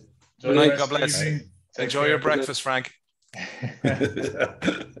much. Good night. God bless. Enjoy your breakfast, Frank.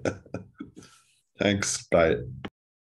 Thanks. Bye.